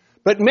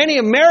 But many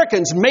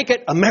Americans make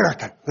it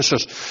American. This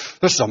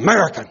is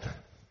American.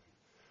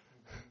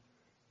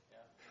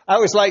 I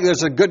always like,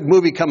 there's a good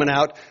movie coming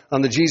out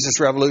on the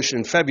Jesus Revolution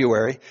in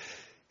February.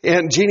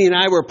 And Jeannie and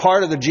I were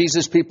part of the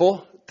Jesus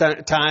people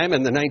time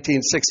in the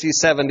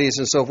 1960s, 70s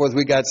and so forth.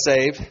 We got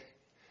saved.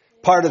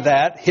 Part of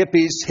that,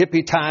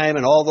 hippie time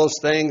and all those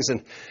things,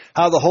 and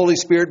how the Holy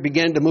Spirit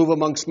began to move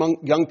amongst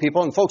young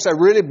people. And folks, I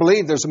really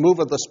believe there's a move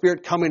of the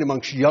Spirit coming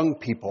amongst young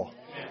people.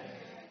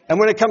 And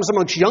when it comes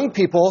amongst young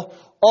people,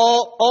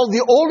 all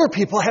the older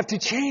people have to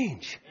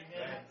change.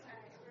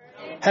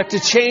 Have to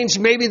change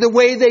maybe the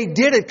way they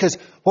did it, because,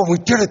 well, we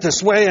did it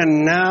this way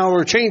and now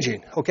we're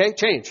changing. Okay,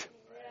 change.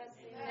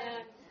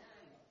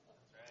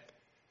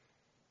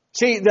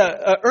 See,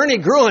 Ernie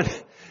Gruen,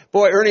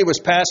 boy, Ernie was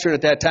pastor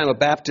at that time, a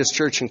Baptist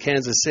church in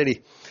Kansas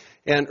City.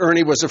 And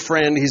Ernie was a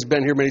friend. He's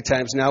been here many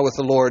times now with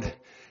the Lord.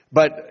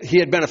 But he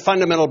had been a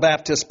fundamental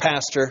Baptist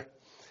pastor.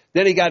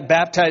 Then he got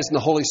baptized in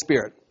the Holy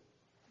Spirit.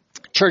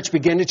 Church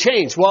began to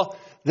change. Well,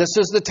 this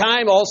is the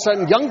time all of a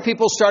sudden young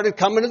people started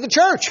coming to the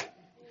church.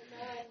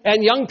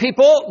 And young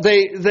people,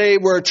 they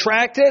were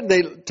attracted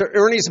to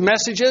Ernie's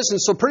messages. And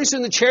so pretty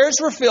soon the chairs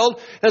were filled.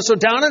 And so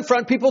down in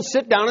front, people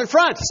sit down in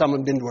front. Some of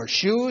them didn't wear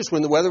shoes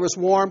when the weather was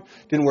warm.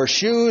 Didn't wear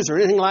shoes or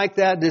anything like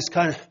that. Just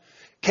kind of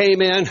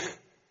came in.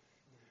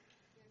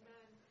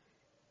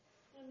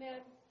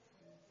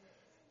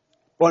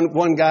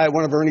 One guy,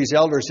 one of Ernie's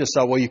elders just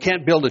said, well, you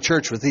can't build a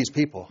church with these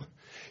people.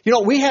 You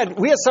know, we had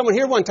someone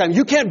here one time,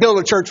 you can't build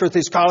a church with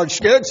these college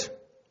kids.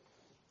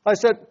 I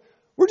said,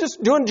 we're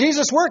just doing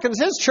Jesus' work.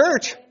 It's His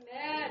church.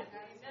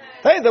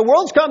 Hey, the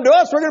world's come to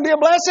us. We're going to be a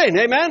blessing.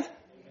 Amen?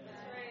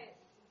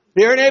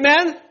 You hear an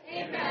amen?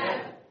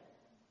 Amen.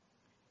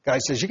 Guy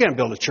says, you can't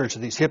build a church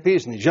with these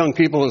hippies and these young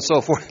people and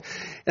so forth.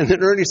 And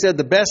then Ernie said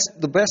the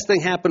best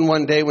thing happened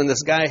one day when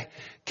this guy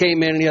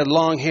came in and he had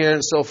long hair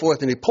and so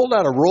forth, and he pulled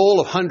out a roll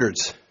of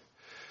hundreds,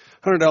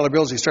 $100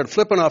 bills. He started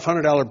flipping off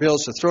 $100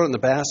 bills to throw it in the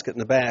basket in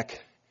the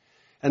back.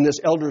 And this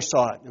elder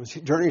saw it.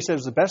 Ernie said it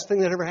was the best thing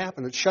that ever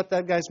happened. It shut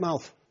that guy's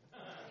mouth.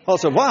 Paul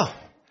said, wow,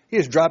 he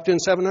just dropped in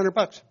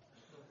 $700.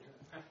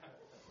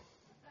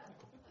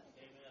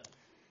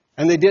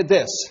 And they did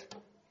this.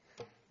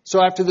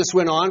 So after this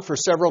went on for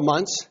several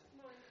months,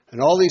 and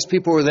all these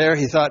people were there,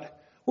 he thought,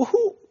 well,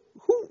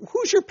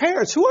 who's your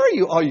parents? Who are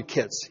you? All you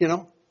kids, you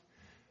know?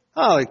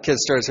 Oh, the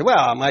kids started saying,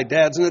 well, my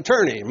dad's an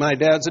attorney, my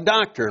dad's a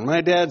doctor, and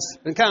my dad's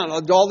an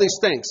accountant, all these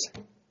things.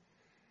 And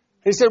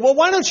he said, well,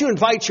 why don't you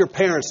invite your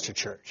parents to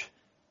church?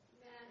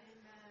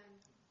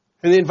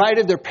 And they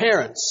invited their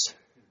parents,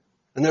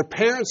 and their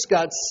parents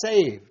got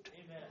saved.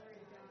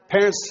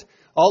 Parents,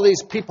 all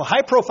these people,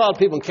 high-profile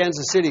people in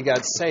Kansas City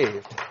got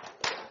saved.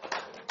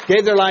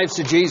 Gave their lives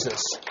to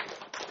Jesus.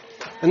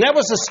 And that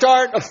was the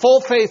start of Full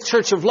Faith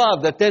Church of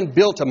Love that then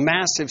built a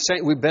massive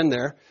saint. We've been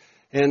there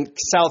in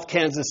South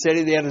Kansas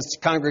City. They had a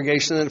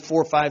congregation of 4,000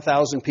 or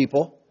 5,000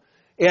 people.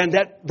 And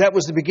that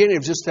was the beginning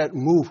of just that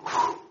move,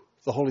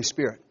 the Holy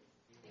Spirit.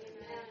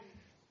 Amen.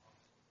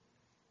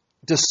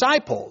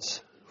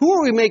 Disciples. Who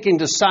are we making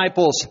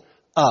disciples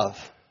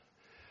of?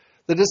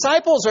 The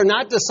disciples are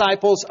not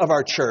disciples of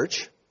our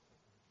church.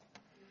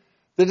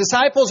 The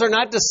disciples are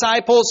not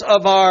disciples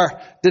of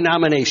our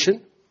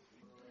denomination.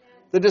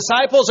 The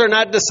disciples are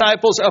not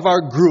disciples of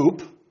our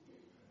group.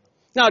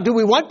 Now, do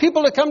we want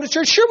people to come to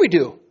church? Sure we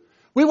do.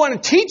 We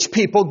want to teach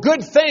people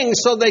good things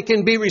so they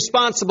can be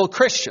responsible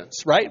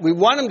Christians, right? We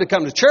want them to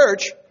come to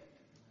church.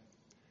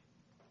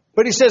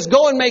 But he says,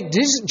 go and make,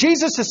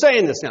 Jesus is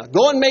saying this now,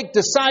 go and make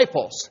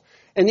disciples.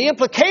 And the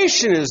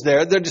implication is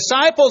there, the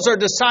disciples are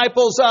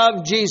disciples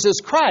of Jesus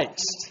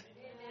Christ.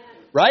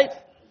 Right?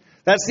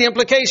 That's the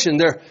implication.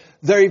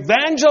 They're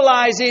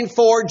evangelizing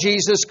for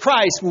Jesus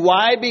Christ.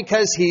 Why?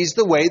 Because He's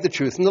the way, the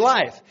truth, and the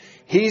life.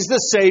 He's the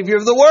Savior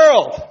of the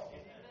world.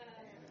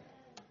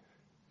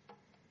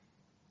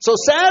 So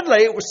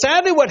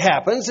sadly what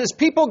happens is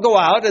people go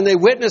out and they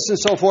witness and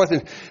so forth,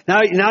 and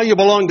now you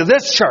belong to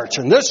this church,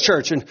 and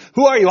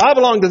who are you? I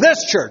belong to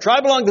this church, or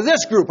I belong to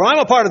this group, or I'm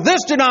a part of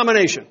this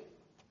denomination.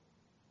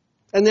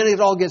 And then it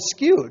all gets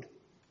skewed.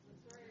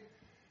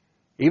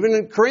 Even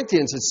in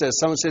Corinthians it says,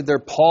 someone said they're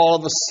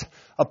Paul of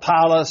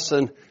Apollos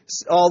and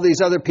all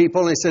these other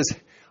people. And he says,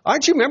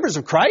 aren't you members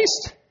of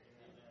Christ?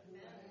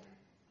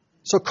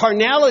 So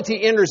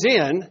carnality enters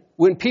in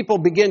when people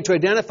begin to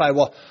identify,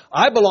 well,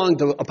 I belong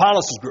to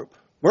Apollos' group.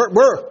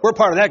 We're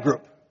part of that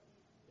group.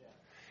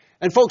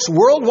 And folks,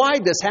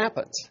 worldwide this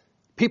happens.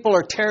 People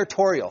are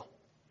territorial.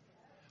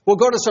 We'll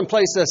go to some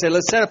place and say,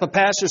 let's set up a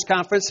pastor's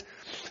conference,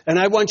 and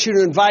I want you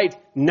to invite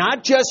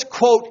not just,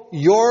 quote,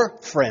 your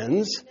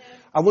friends.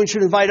 I want you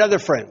to invite other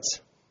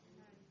friends.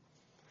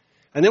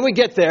 And then we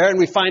get there and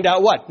we find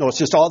out what? No, it's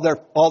just all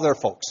their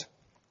folks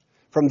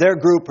from their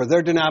group or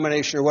their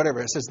denomination or whatever.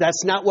 It says,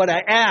 that's not what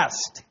I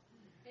asked.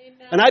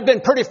 Amen. And I've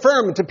been pretty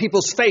firm to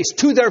people's face,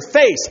 to their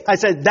face. I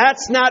said,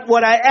 that's not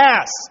what I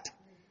asked.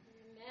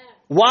 Amen.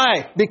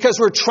 Why? Because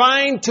we're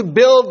trying to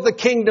build the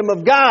kingdom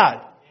of God.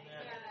 Amen.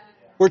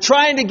 We're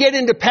trying to get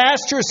into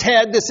pastor's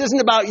head. This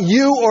isn't about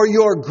you or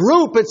your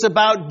group. It's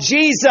about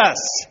Jesus.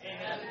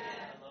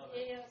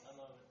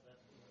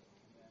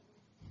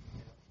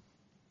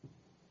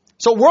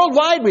 So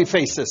worldwide we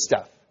face this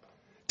stuff.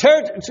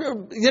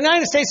 The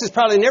United States has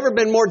probably never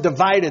been more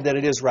divided than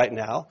it is right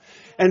now.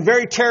 And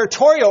very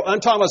territorial, I'm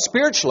talking about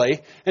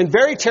spiritually, and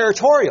very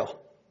territorial.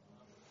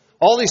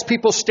 All these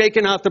people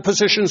staking out the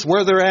positions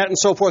where they're at and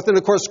so forth. And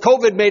of course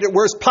COVID made it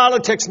worse,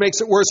 politics makes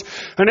it worse,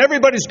 and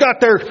everybody's got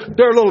their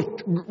little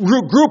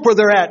group where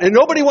they're at. And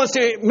nobody wants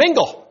to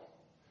mingle.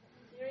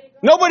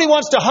 Nobody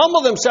wants to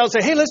humble themselves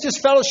and say, hey, let's just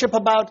fellowship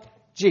about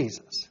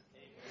Jesus.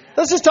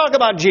 Let's just talk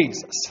about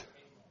Jesus.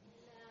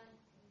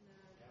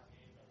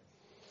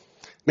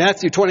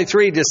 Matthew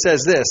 23 just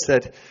says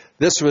that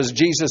this was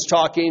Jesus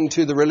talking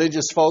to the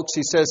religious folks.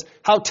 He says,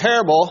 how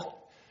terrible,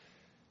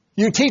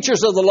 you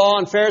teachers of the law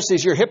and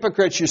Pharisees, you're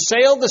hypocrites. You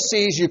sail the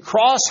seas, you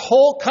cross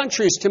whole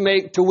countries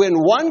to win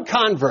one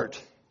convert.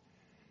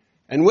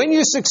 And when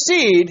you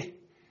succeed,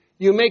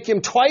 you make him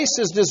twice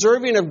as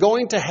deserving of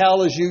going to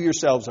hell as you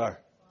yourselves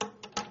are.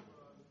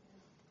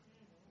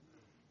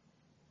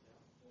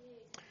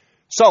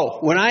 So,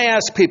 when I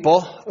ask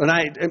people, and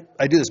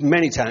I do this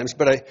many times,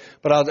 but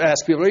I'll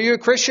ask people, are you a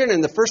Christian?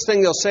 And the first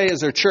thing they'll say is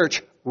their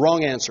church,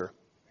 wrong answer.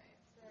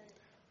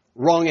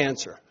 Wrong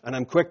answer. And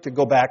I'm quick to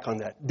go back on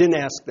that. Didn't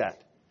ask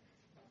that.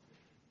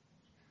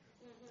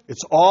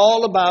 It's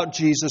all about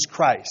Jesus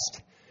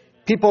Christ.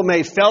 People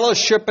may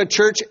fellowship at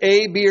church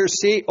A, B, or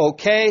C,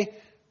 okay,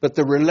 but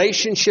the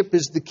relationship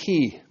is the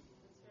key.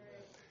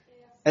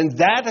 And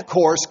that, of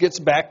course, gets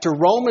back to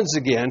Romans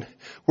again.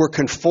 We're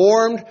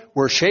conformed,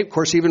 we're shaped. Of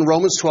course, even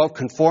Romans 12,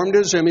 conformed to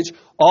His image.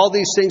 All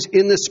these things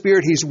in the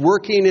Spirit, He's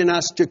working in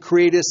us to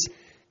create us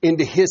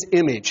into His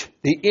image.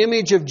 The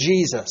image of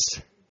Jesus.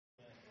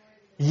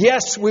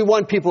 Yes, we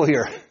want people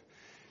here.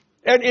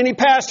 And any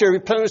pastor,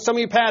 some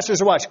of you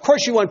pastors are watching. Of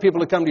course you want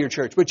people to come to your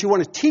church, but you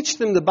want to teach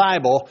them the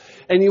Bible,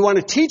 and you want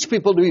to teach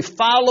people to be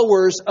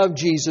followers of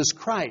Jesus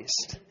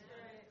Christ.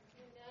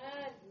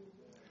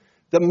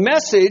 The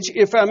message,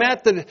 if I'm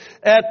at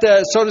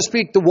the, so to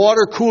speak, the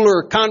water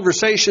cooler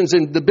conversations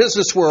in the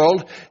business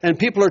world, and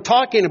people are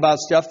talking about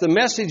stuff, the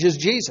message is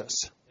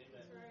Jesus.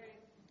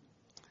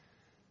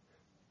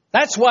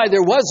 That's why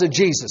there was a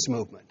Jesus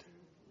movement.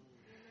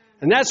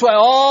 And that's why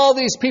all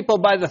these people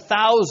by the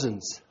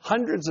thousands,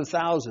 hundreds of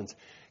thousands,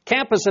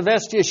 campus of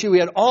SDSU, we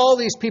had all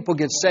these people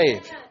get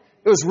saved.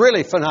 It was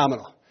really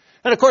phenomenal.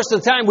 And of course,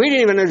 at the time, we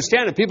didn't even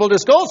understand it. People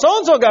just go, oh,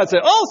 so-and-so got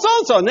saved. Oh,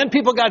 so-and-so. And then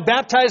people got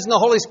baptized in the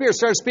Holy Spirit,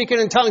 started speaking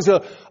in tongues. Go,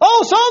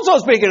 oh, so-and-so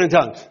speaking in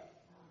tongues.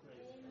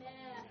 Amen.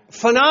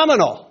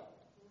 Phenomenal.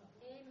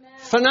 Amen.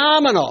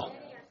 Phenomenal.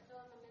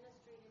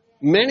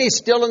 Many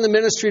still in the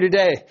ministry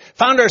today.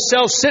 Found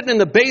ourselves sitting in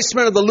the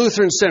basement of the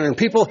Lutheran Center, and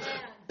people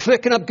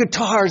picking up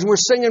guitars, and we're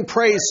singing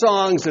praise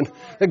songs and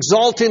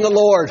exalting the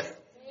Lord.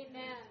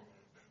 Amen.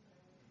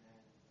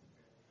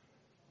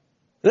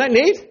 Isn't that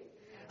neat?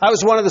 I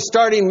was one of the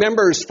starting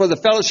members for the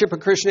Fellowship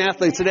of Christian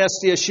Athletes at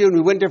SDSU, and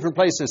we went different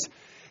places.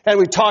 And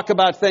we'd talk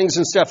about things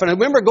and stuff. And I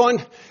remember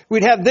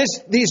we'd have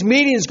these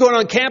meetings going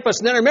on campus.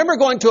 And then I remember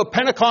going to a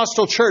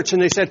Pentecostal church,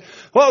 and they said,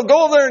 well,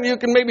 go over there and you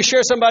can maybe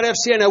share something about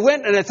FCA. And I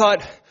went and I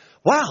thought,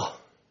 wow,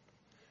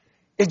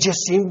 it just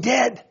seemed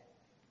dead.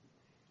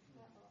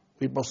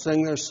 People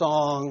sing their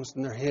songs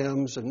and their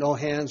hymns, and no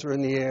hands are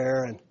in the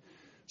air and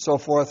so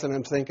forth. And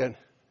I'm thinking,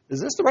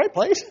 is this the right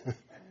place?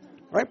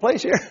 Right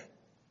place here?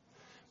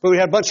 But we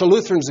had a bunch of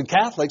Lutherans and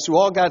Catholics who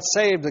all got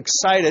saved,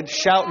 excited,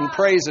 shouting,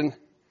 praising.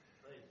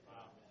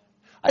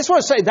 I just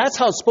want to say that's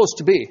how it's supposed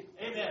to be.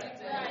 Amen.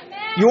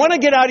 You want to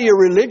get out of your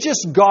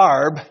religious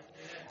garb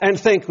and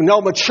think, no,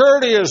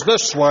 maturity is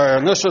this way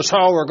and this is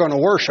how we're going to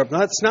worship.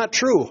 That's not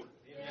true.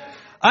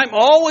 I'm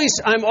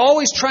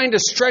always trying to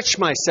stretch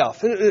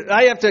myself.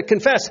 I have to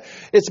confess,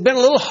 it's been a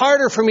little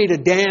harder for me to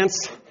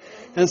dance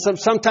and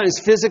sometimes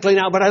physically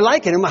now, but I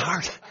like it in my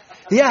heart.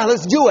 Yeah,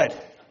 let's do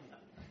it.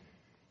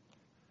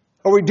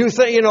 Or we do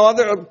things,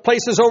 other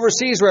places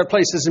overseas, we're at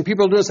places and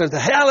people are doing something.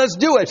 Yeah, let's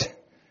do it.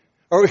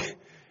 Or we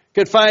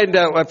could find,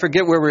 I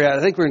forget where we're at.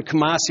 I think we're in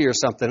Kumasi or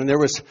something. And there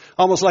was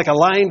almost like a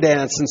line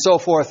dance and so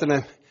forth.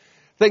 And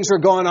things were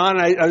going on.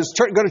 And I was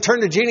going to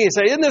turn to Jeannie and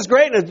say, isn't this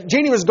great? And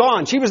Jeannie was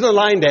gone. She was in the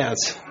line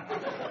dance.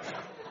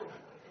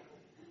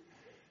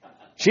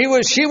 She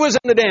was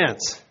in the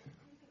dance.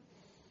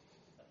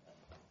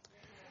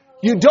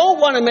 You don't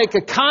want to make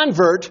a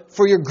convert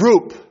for your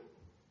group.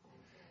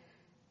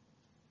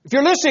 If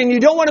you're listening,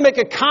 you don't want to make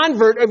a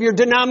convert of your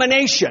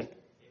denomination.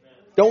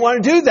 Don't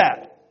want to do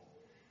that.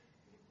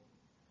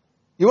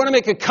 You want to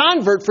make a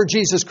convert for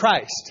Jesus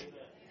Christ.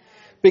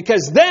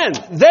 Because then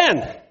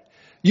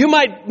you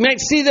might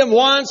see them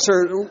once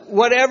or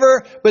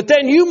whatever, but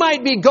then you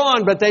might be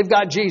gone, but they've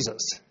got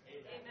Jesus.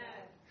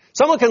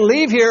 Someone can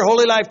leave here,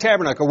 Holy Life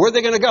Tabernacle. Where are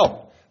they going to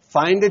go?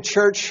 Find a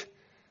church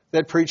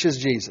that preaches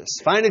Jesus.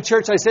 Find a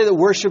church, I say, that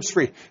worships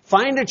free.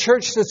 Find a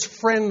church that's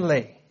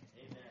friendly.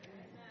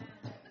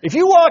 If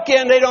you walk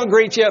in, they don't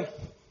greet you,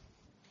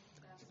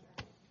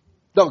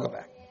 don't go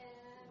back.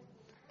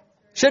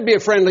 Should be a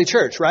friendly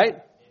church,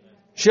 right?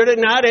 Should it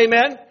not?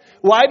 Amen?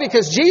 Why?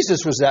 Because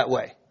Jesus was that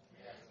way.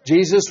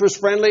 Jesus was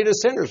friendly to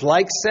sinners,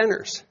 like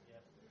sinners.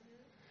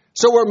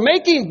 So we're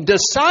making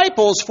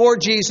disciples for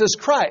Jesus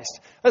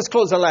Christ. Let's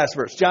close the last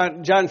verse.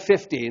 John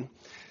 15.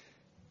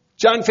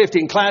 John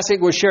 15, classic,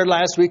 was shared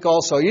last week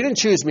also. You didn't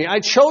choose me.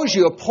 I chose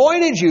you,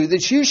 appointed you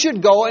that you should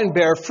go and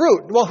bear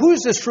fruit. Well, who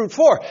is this fruit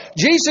for?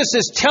 Jesus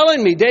is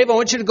telling me, Dave, I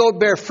want you to go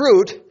bear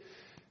fruit.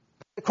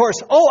 Of course,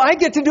 I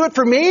get to do it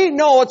for me?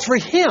 No, it's for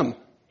Him. Amen.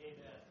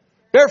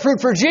 Bear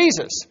fruit for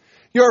Jesus.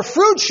 Your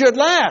fruit should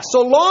last.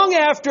 So long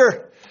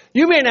after,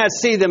 you may not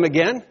see them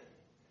again,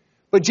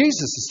 but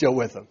Jesus is still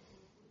with them.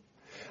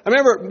 I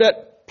remember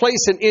that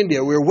place in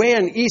India. We were way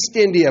in East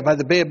India by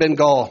the Bay of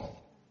Bengal.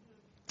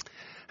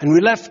 And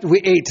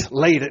we ate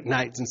late at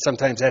night, and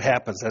sometimes that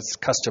happens. That's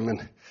custom.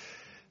 And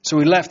so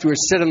we left, we were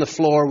sitting on the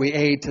floor, we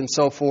ate and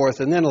so forth.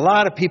 And then a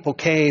lot of people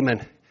came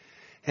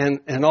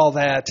and all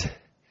that.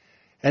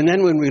 And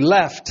then when we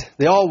left,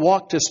 they all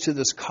walked us to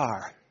this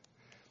car.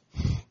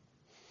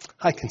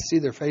 I can see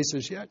their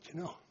faces yet,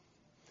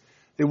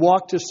 They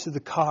walked us to the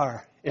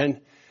car,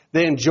 and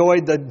they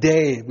enjoyed the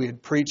day. We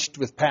had preached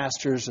with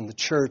pastors and the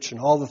church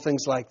and all the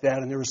things like that.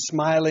 And they were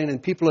smiling,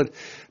 and people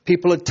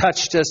had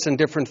touched us and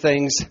different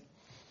things.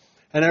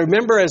 And I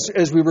remember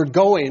as we were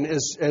going,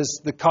 as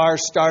the car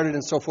started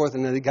and so forth,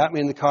 and they got me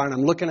in the car, and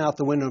I'm looking out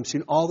the window, I'm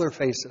seeing all their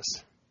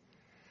faces.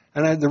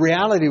 And the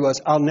reality was,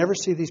 I'll never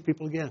see these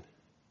people again.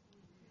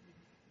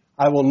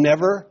 I will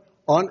never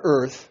on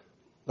earth,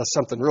 unless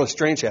something really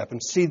strange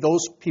happens, see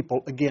those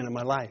people again in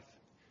my life.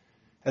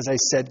 As I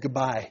said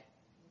goodbye.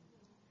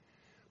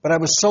 But I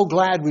was so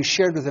glad we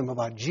shared with them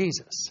about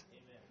Jesus.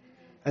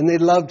 And they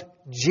loved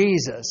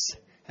Jesus.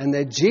 And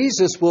that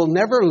Jesus will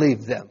never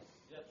leave them.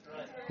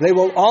 They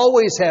will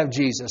always have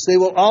Jesus. They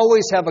will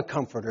always have a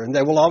comforter. And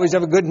they will always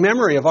have a good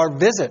memory of our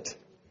visit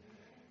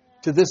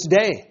to this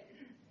day.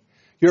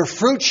 Your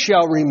fruit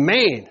shall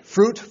remain.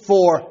 Fruit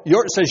for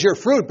your, it says your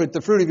fruit, but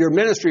the fruit of your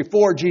ministry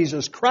for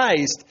Jesus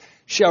Christ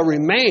shall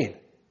remain.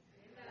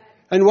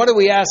 And what do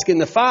we ask in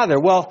the Father?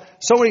 Well,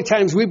 so many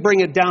times we bring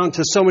it down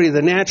to so many of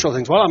the natural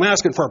things. Well, I'm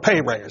asking for a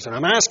pay raise, and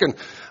I'm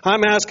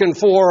asking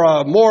for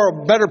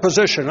a better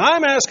position.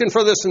 I'm asking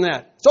for this and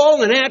that. It's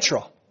all in the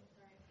natural.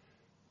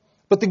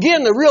 But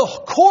again, the real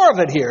core of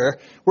it here,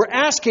 we're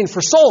asking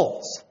for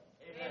souls.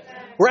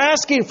 We're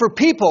asking for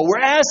people. We're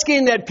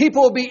asking that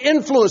people will be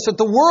influenced, that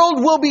the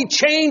world will be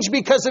changed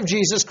because of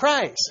Jesus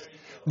Christ.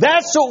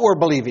 That's what we're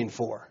believing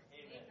for.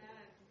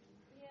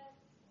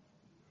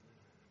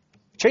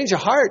 Change a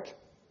heart.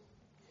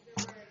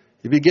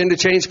 You begin to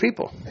change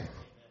people.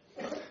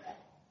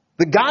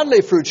 The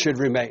godly fruit should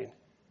remain.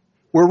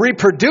 We're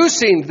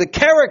reproducing the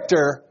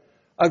character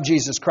of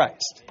Jesus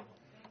Christ.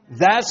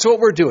 That's what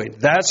we're doing.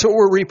 That's what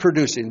we're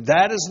reproducing.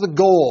 That is the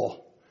goal.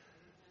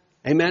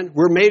 Amen?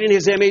 We're made in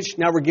His image.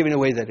 Now we're giving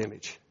away that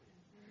image.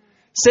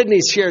 Sidney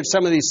shared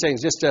some of these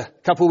things just a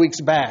couple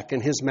weeks back in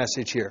his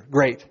message here.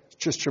 Great.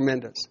 Just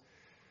tremendous.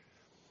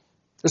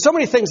 There's so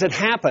many things that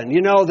happen,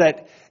 you know,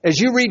 that as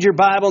you read your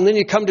Bible and then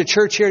you come to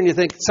church here and you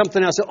think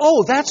something else,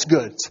 oh, that's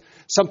good.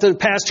 Something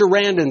Pastor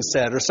Randon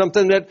said or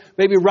something that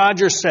maybe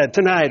Roger said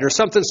tonight or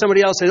something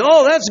somebody else said,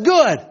 oh, that's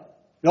good.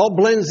 It all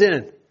blends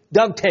in,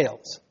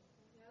 dovetails.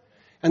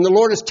 And the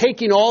Lord is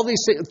taking all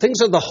these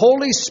things of the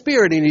Holy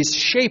Spirit and He's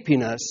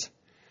shaping us.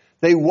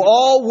 They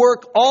all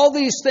work, all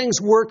these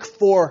things work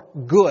for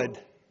good.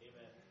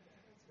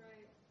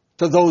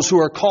 To those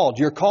who are called,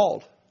 you're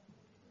called.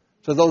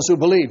 To those who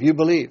believe, you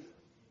believe.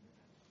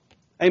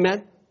 Amen?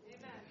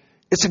 Amen.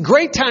 It's a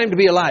great time to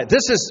be alive.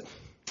 This is,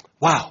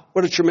 wow,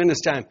 what a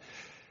tremendous time.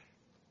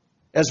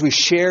 As we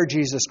share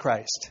Jesus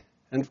Christ.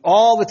 And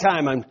all the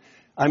time,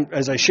 I'm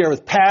as I share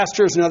with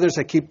pastors and others,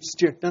 I keep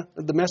steering, no,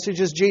 the message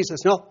is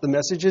Jesus. No, the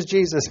message is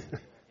Jesus.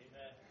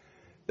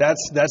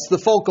 That's the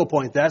focal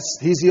point.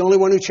 He's the only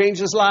one who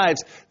changes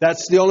lives.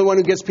 That's the only one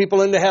who gets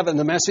people into heaven.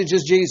 The message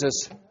is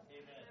Jesus.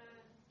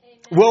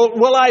 Amen.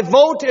 Will I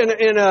vote in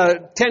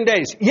 10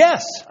 days?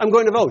 Yes, I'm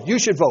going to vote. You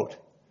should vote.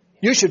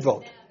 You should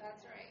vote.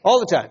 All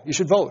the time. You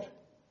should vote.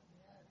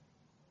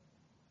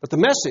 But the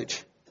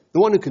message,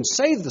 the one who can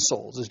save the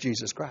souls, is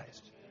Jesus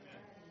Christ.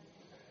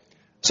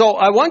 So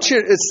I want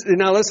you,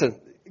 now listen,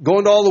 go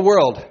into all the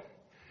world.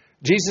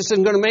 Jesus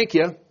isn't going to make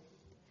you,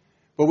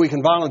 but we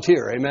can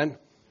volunteer. Amen?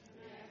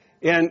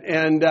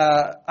 And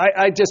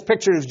I just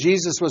pictured if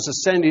Jesus was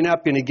ascending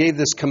up and He gave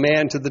this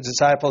command to the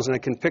disciples, and I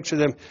can picture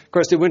them. Of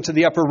course, they went to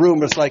the upper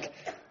room. It's like,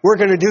 we're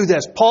going to do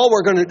this. Paul,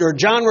 or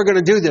John, we're going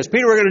to do this.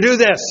 Peter, we're going to do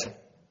this.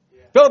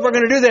 Philip, we're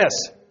going to do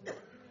this.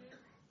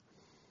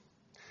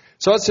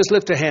 So let's just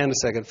lift a hand a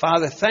second.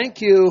 Father,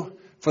 thank You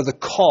for the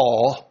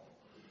call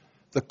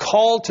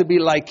to be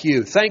like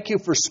You. Thank You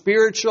for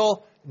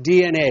spiritual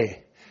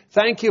DNA.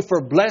 Thank You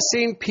for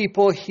blessing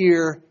people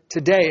here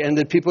today, and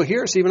the people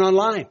hear us even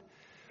online.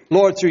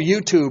 Lord, through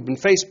YouTube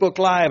and Facebook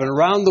Live and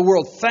around the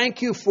world,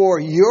 thank You for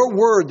Your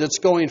word that's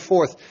going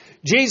forth.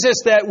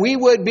 Jesus, that we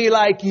would be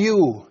like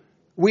You.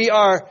 We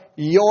are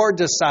Your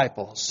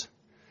disciples.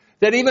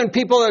 That even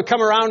people that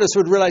come around us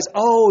would realize,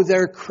 oh,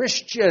 they're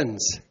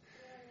Christians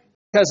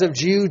because of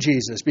You,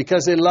 Jesus,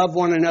 because they love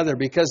one another,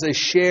 because they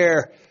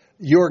share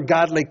Your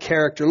godly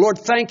character. Lord,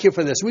 thank You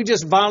for this. We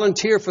just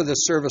volunteer for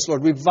this service,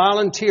 Lord. We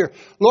volunteer.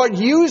 Lord,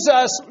 use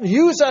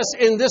us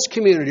in this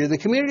community, the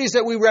communities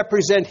that we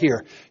represent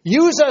here.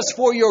 Use us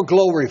for Your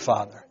glory,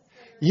 Father.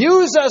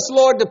 Use us,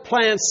 Lord, to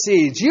plant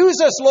seeds.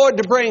 Use us, Lord,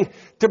 to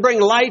bring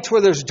light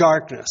where there's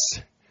darkness.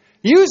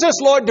 Use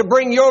us, Lord, to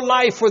bring Your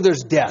life where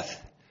there's death.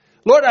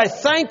 Lord, I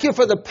thank You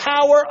for the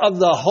power of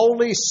the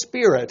Holy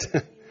Spirit.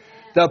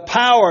 The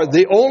power,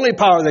 the only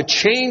power that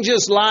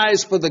changes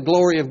lives for the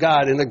glory of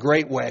God in a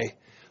great way.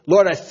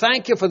 Lord, I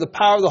thank You for the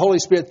power of the Holy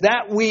Spirit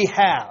that we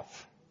have.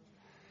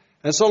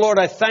 And so, Lord,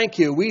 I thank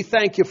You. We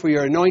thank You for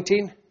Your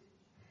anointing.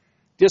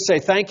 Just say,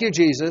 thank You,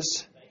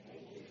 Jesus,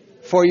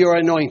 for Your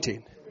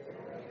anointing.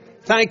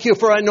 Thank You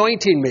for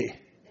anointing me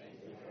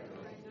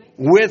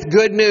with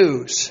good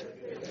news.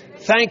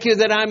 Thank You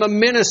that I'm a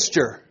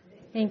minister.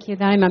 Thank You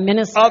that I'm a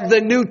minister of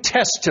the New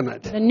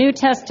Testament. The New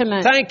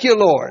Testament. Thank You,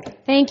 Lord.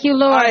 Thank You,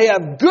 Lord. I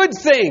have good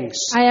things.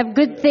 I have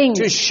good things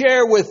to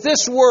share with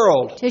this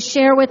world. To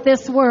share with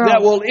this world.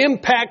 That will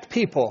impact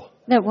people.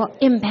 That will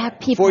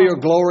impact people. For Your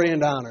glory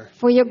and honor.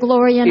 For Your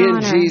glory and honor.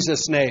 In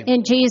Jesus' name.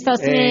 In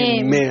Jesus'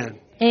 name.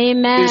 Amen.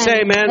 Amen. You say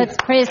amen. Let's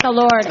praise the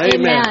Lord.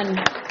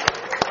 Amen.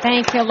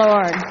 Thank You,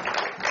 Lord.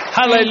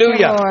 Hallelujah. Thank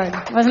You,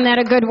 Lord. Wasn't that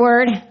a good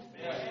word?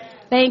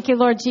 Thank You,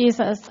 Lord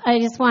Jesus. I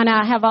just want to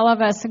have all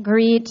of us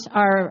greet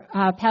our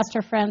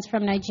pastor friends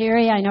from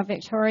Nigeria. I know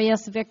Victory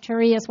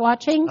is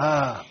watching.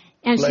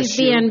 And Bless she's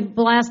you. being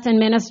blessed and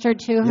ministered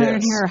to her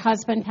and Yes. her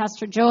husband,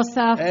 Pastor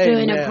Joseph, Amen.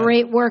 doing a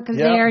great work Yep,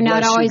 there.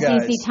 Not bless you always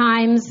guys. easy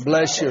times.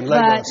 Bless you. But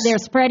Legos. they're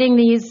spreading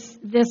this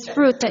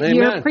fruit that Amen.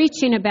 you're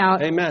preaching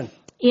about Amen.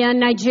 in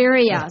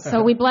Nigeria.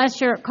 So we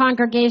bless your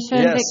congregation,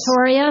 Yes.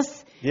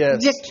 Victorious.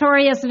 Yes.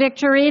 Victorious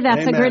Victory.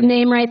 That's Amen. a good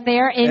name right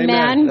there.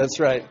 Amen. That's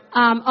right.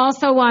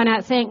 Also want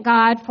to thank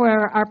God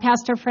for our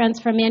pastor friends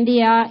from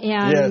India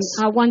and Yes.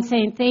 one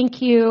saying thank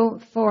you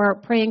for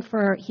praying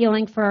for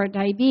healing for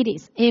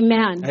diabetes.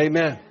 Amen.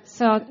 Amen.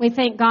 So we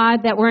thank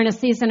God that we're in a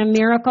season of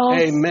miracles.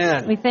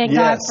 Amen. We thank Yes.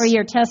 God for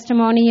your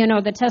testimony. You know,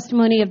 the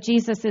testimony of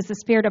Jesus is the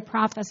spirit of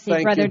prophecy,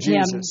 Thank Brother you,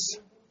 Jim. Jesus.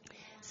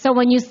 So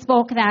when you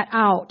spoke that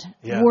out,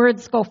 Yeah.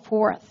 words go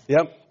forth.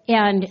 Yep.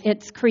 And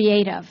it's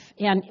creative.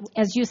 And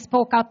as you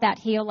spoke out that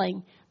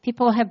healing,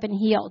 people have been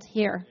healed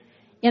here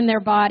in their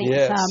bodies.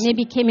 Yes.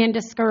 Maybe came in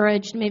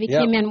discouraged, maybe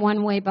Yep. came in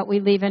one way, but we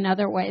leave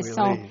another way. We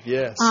So leave.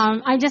 Yes.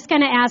 I'm just going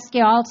to ask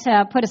you all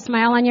to put a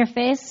smile on your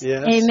face.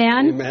 Yes.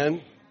 Amen.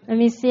 Amen. Let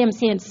me see. I'm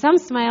seeing some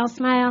smile.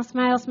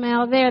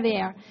 There they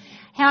are.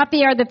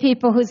 Happy are the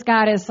people whose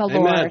God is the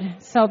Amen. Lord.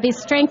 So be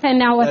strengthened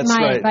now with That's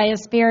might right. by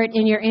His Spirit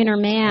in your inner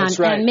man. That's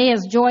right. And may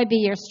His joy be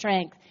your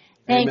strength.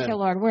 Thank Amen. you,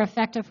 Lord. We're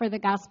effective for the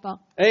gospel.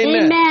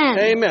 Amen. Amen.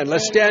 Amen.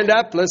 Let's stand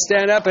up. Let's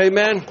stand up.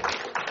 Amen.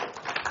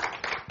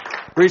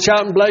 Reach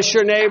out and bless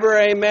your neighbor.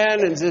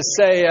 Amen. And just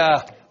say,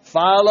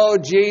 follow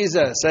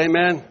Jesus.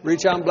 Amen.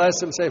 Reach out and bless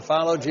him. Say,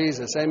 follow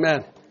Jesus.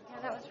 Amen. Yeah,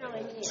 that was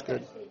really neat. That's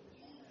good.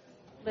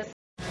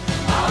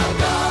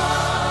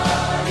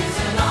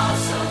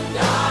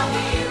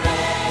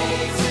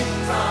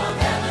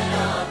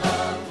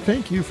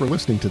 Thank you for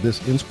listening to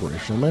this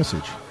inspirational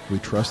message. We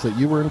trust that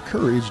you were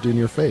encouraged in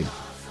your faith.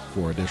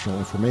 For additional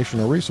information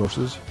or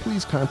resources,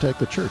 please contact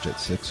the church at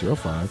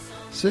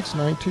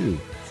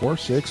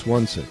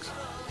 605-692-4616.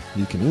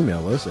 You can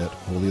email us at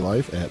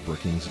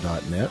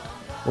holylife@brookings.net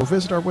or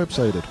visit our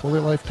website at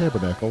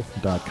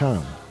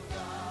holylifetabernacle.com.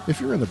 If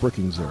you're in the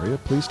Brookings area,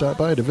 please stop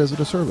by to visit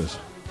a service.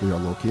 We are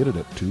located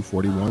at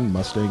 241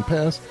 Mustang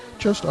Pass,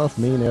 just off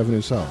Main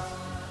Avenue South.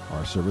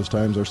 Our service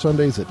times are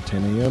Sundays at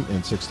 10 a.m.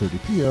 and 6:30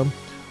 p.m.,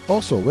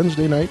 also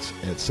Wednesday nights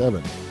at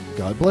 7.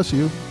 God bless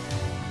you.